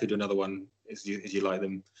 I'll definitely do another one as you like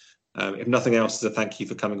them. If nothing else, as a thank you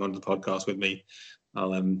for coming on the podcast with me.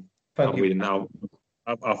 I'll read them.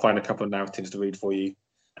 I'll find a couple of narratives to read for you.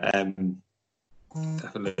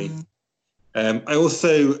 Definitely. I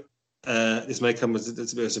also, this may come as a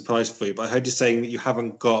bit of a surprise for you, but I heard you saying that you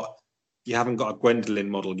haven't got a Gwendolyn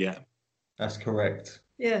model yet. That's correct.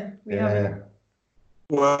 Yeah, we haven't.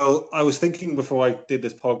 Well, I was thinking before I did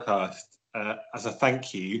this podcast, as a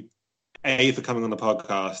thank you, A, for coming on the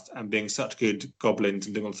podcast and being such good goblins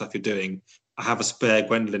and doing all the stuff you're doing, I have a spare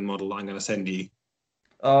Gwendolyn model that I'm going to send you.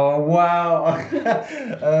 Oh, wow.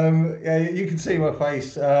 Yeah, you can see my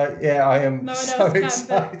face. Yeah, I am so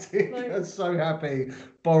excited. I'm so happy.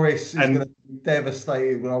 Boris is going to be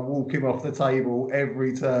devastated when I walk him off the table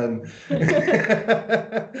every turn.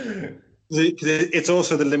 It's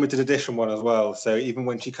also the limited edition one as well. So even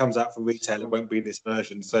when she comes out for retail, it won't be this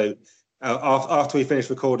version. So after we finish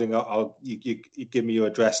recording, you give me your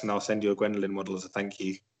address and I'll send you a Gwendolyn model as a thank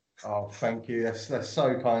you. Oh, thank you. That's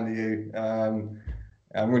so kind of you.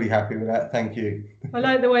 I'm really happy with that. Thank you. I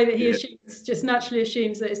like the way that he just naturally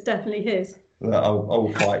assumes that it's definitely his.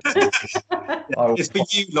 I'll fight. It's for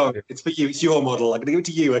you, Long. It's for you. It's your model. I'm going to give it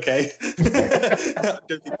to you, okay?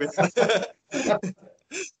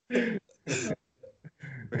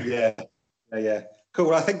 Yeah. Cool.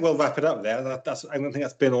 Well, I think we'll wrap it up there. I don't think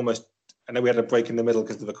that's been almost. I know we had a break in the middle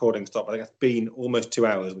because the recording stopped. I think that's been almost 2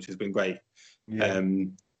 hours, which has been great. Yeah.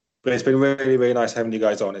 But it's been really, really nice having you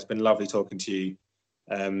guys on. It's been lovely talking to you.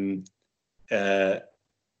 I'd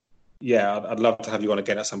love to have you on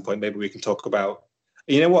again at some point. Maybe we can talk about.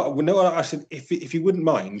 You know what? I should, if you wouldn't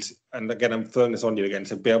mind. And again, I'm throwing this on you again.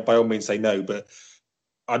 So by all means, say no. But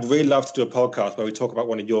I'd really love to do a podcast where we talk about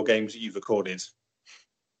one of your games that you've recorded.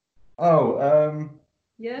 Yeah,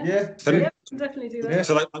 definitely do that. Yeah.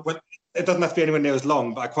 So it doesn't have to be anywhere near as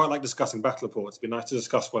long, but I quite like discussing battle reports. It'd be nice to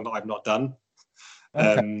discuss one that I've not done.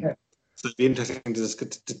 Okay. So it'd be interesting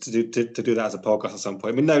to do that as a podcast at some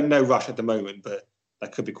point. I mean, no rush at the moment, but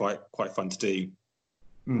that could be quite fun to do.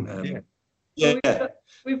 Yeah.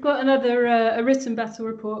 We've got another a written battle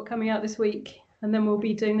report coming out this week, and then we'll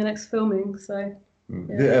be doing the next filming. So,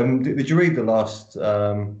 yeah. Did you read the last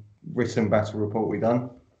written battle report we done?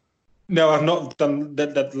 No, I've not done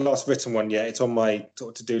the last written one yet. It's on my sort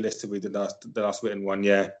of to-do list to read the last written one.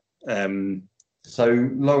 Yeah. So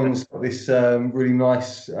Lauren's got this really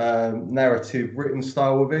nice narrative written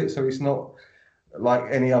style with it. So it's not like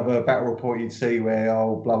any other battle report you'd see where,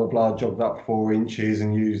 blah, blah, blah, jogged up 4 inches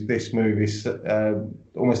and used this move. It's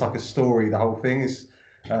almost like a story, the whole thing. Is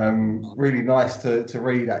really nice to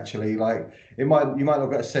read, actually. Like, you might not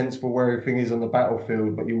get a sense for where everything is on the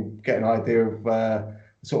battlefield, but you'll get an idea of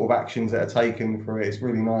sort of actions that are taken for it. It's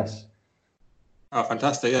really nice. Oh,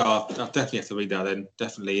 fantastic. Yeah, I'll definitely have to read that then.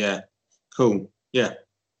 Definitely, yeah. Cool. Yeah,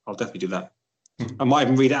 I'll definitely do that. I might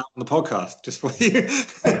even read it out on the podcast just for you.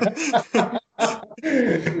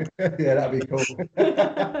 Yeah, that'd be cool.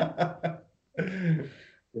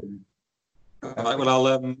 All right, well,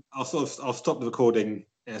 I'll stop the recording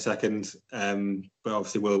in a second, but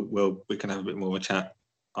obviously we can have a bit more of a chat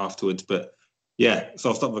afterwards. But yeah, so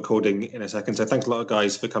I'll stop recording in a second. So thanks a lot,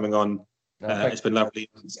 guys, for coming on. It's been lovely.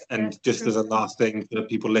 And just as a last thing for the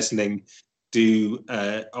people listening, do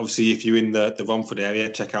obviously if you're in the Romford area,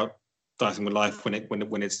 check out Dicing with Life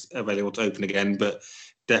when it's available to open again. But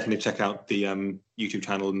definitely check out the YouTube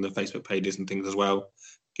channel and the Facebook pages and things as well.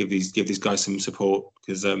 Give these guys some support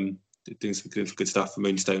because they're doing some good stuff for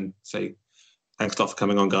Moonstone. So thanks a lot for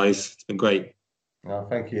coming on, guys. It's been great. Oh,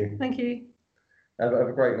 thank you. Thank you. Have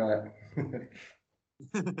a great night.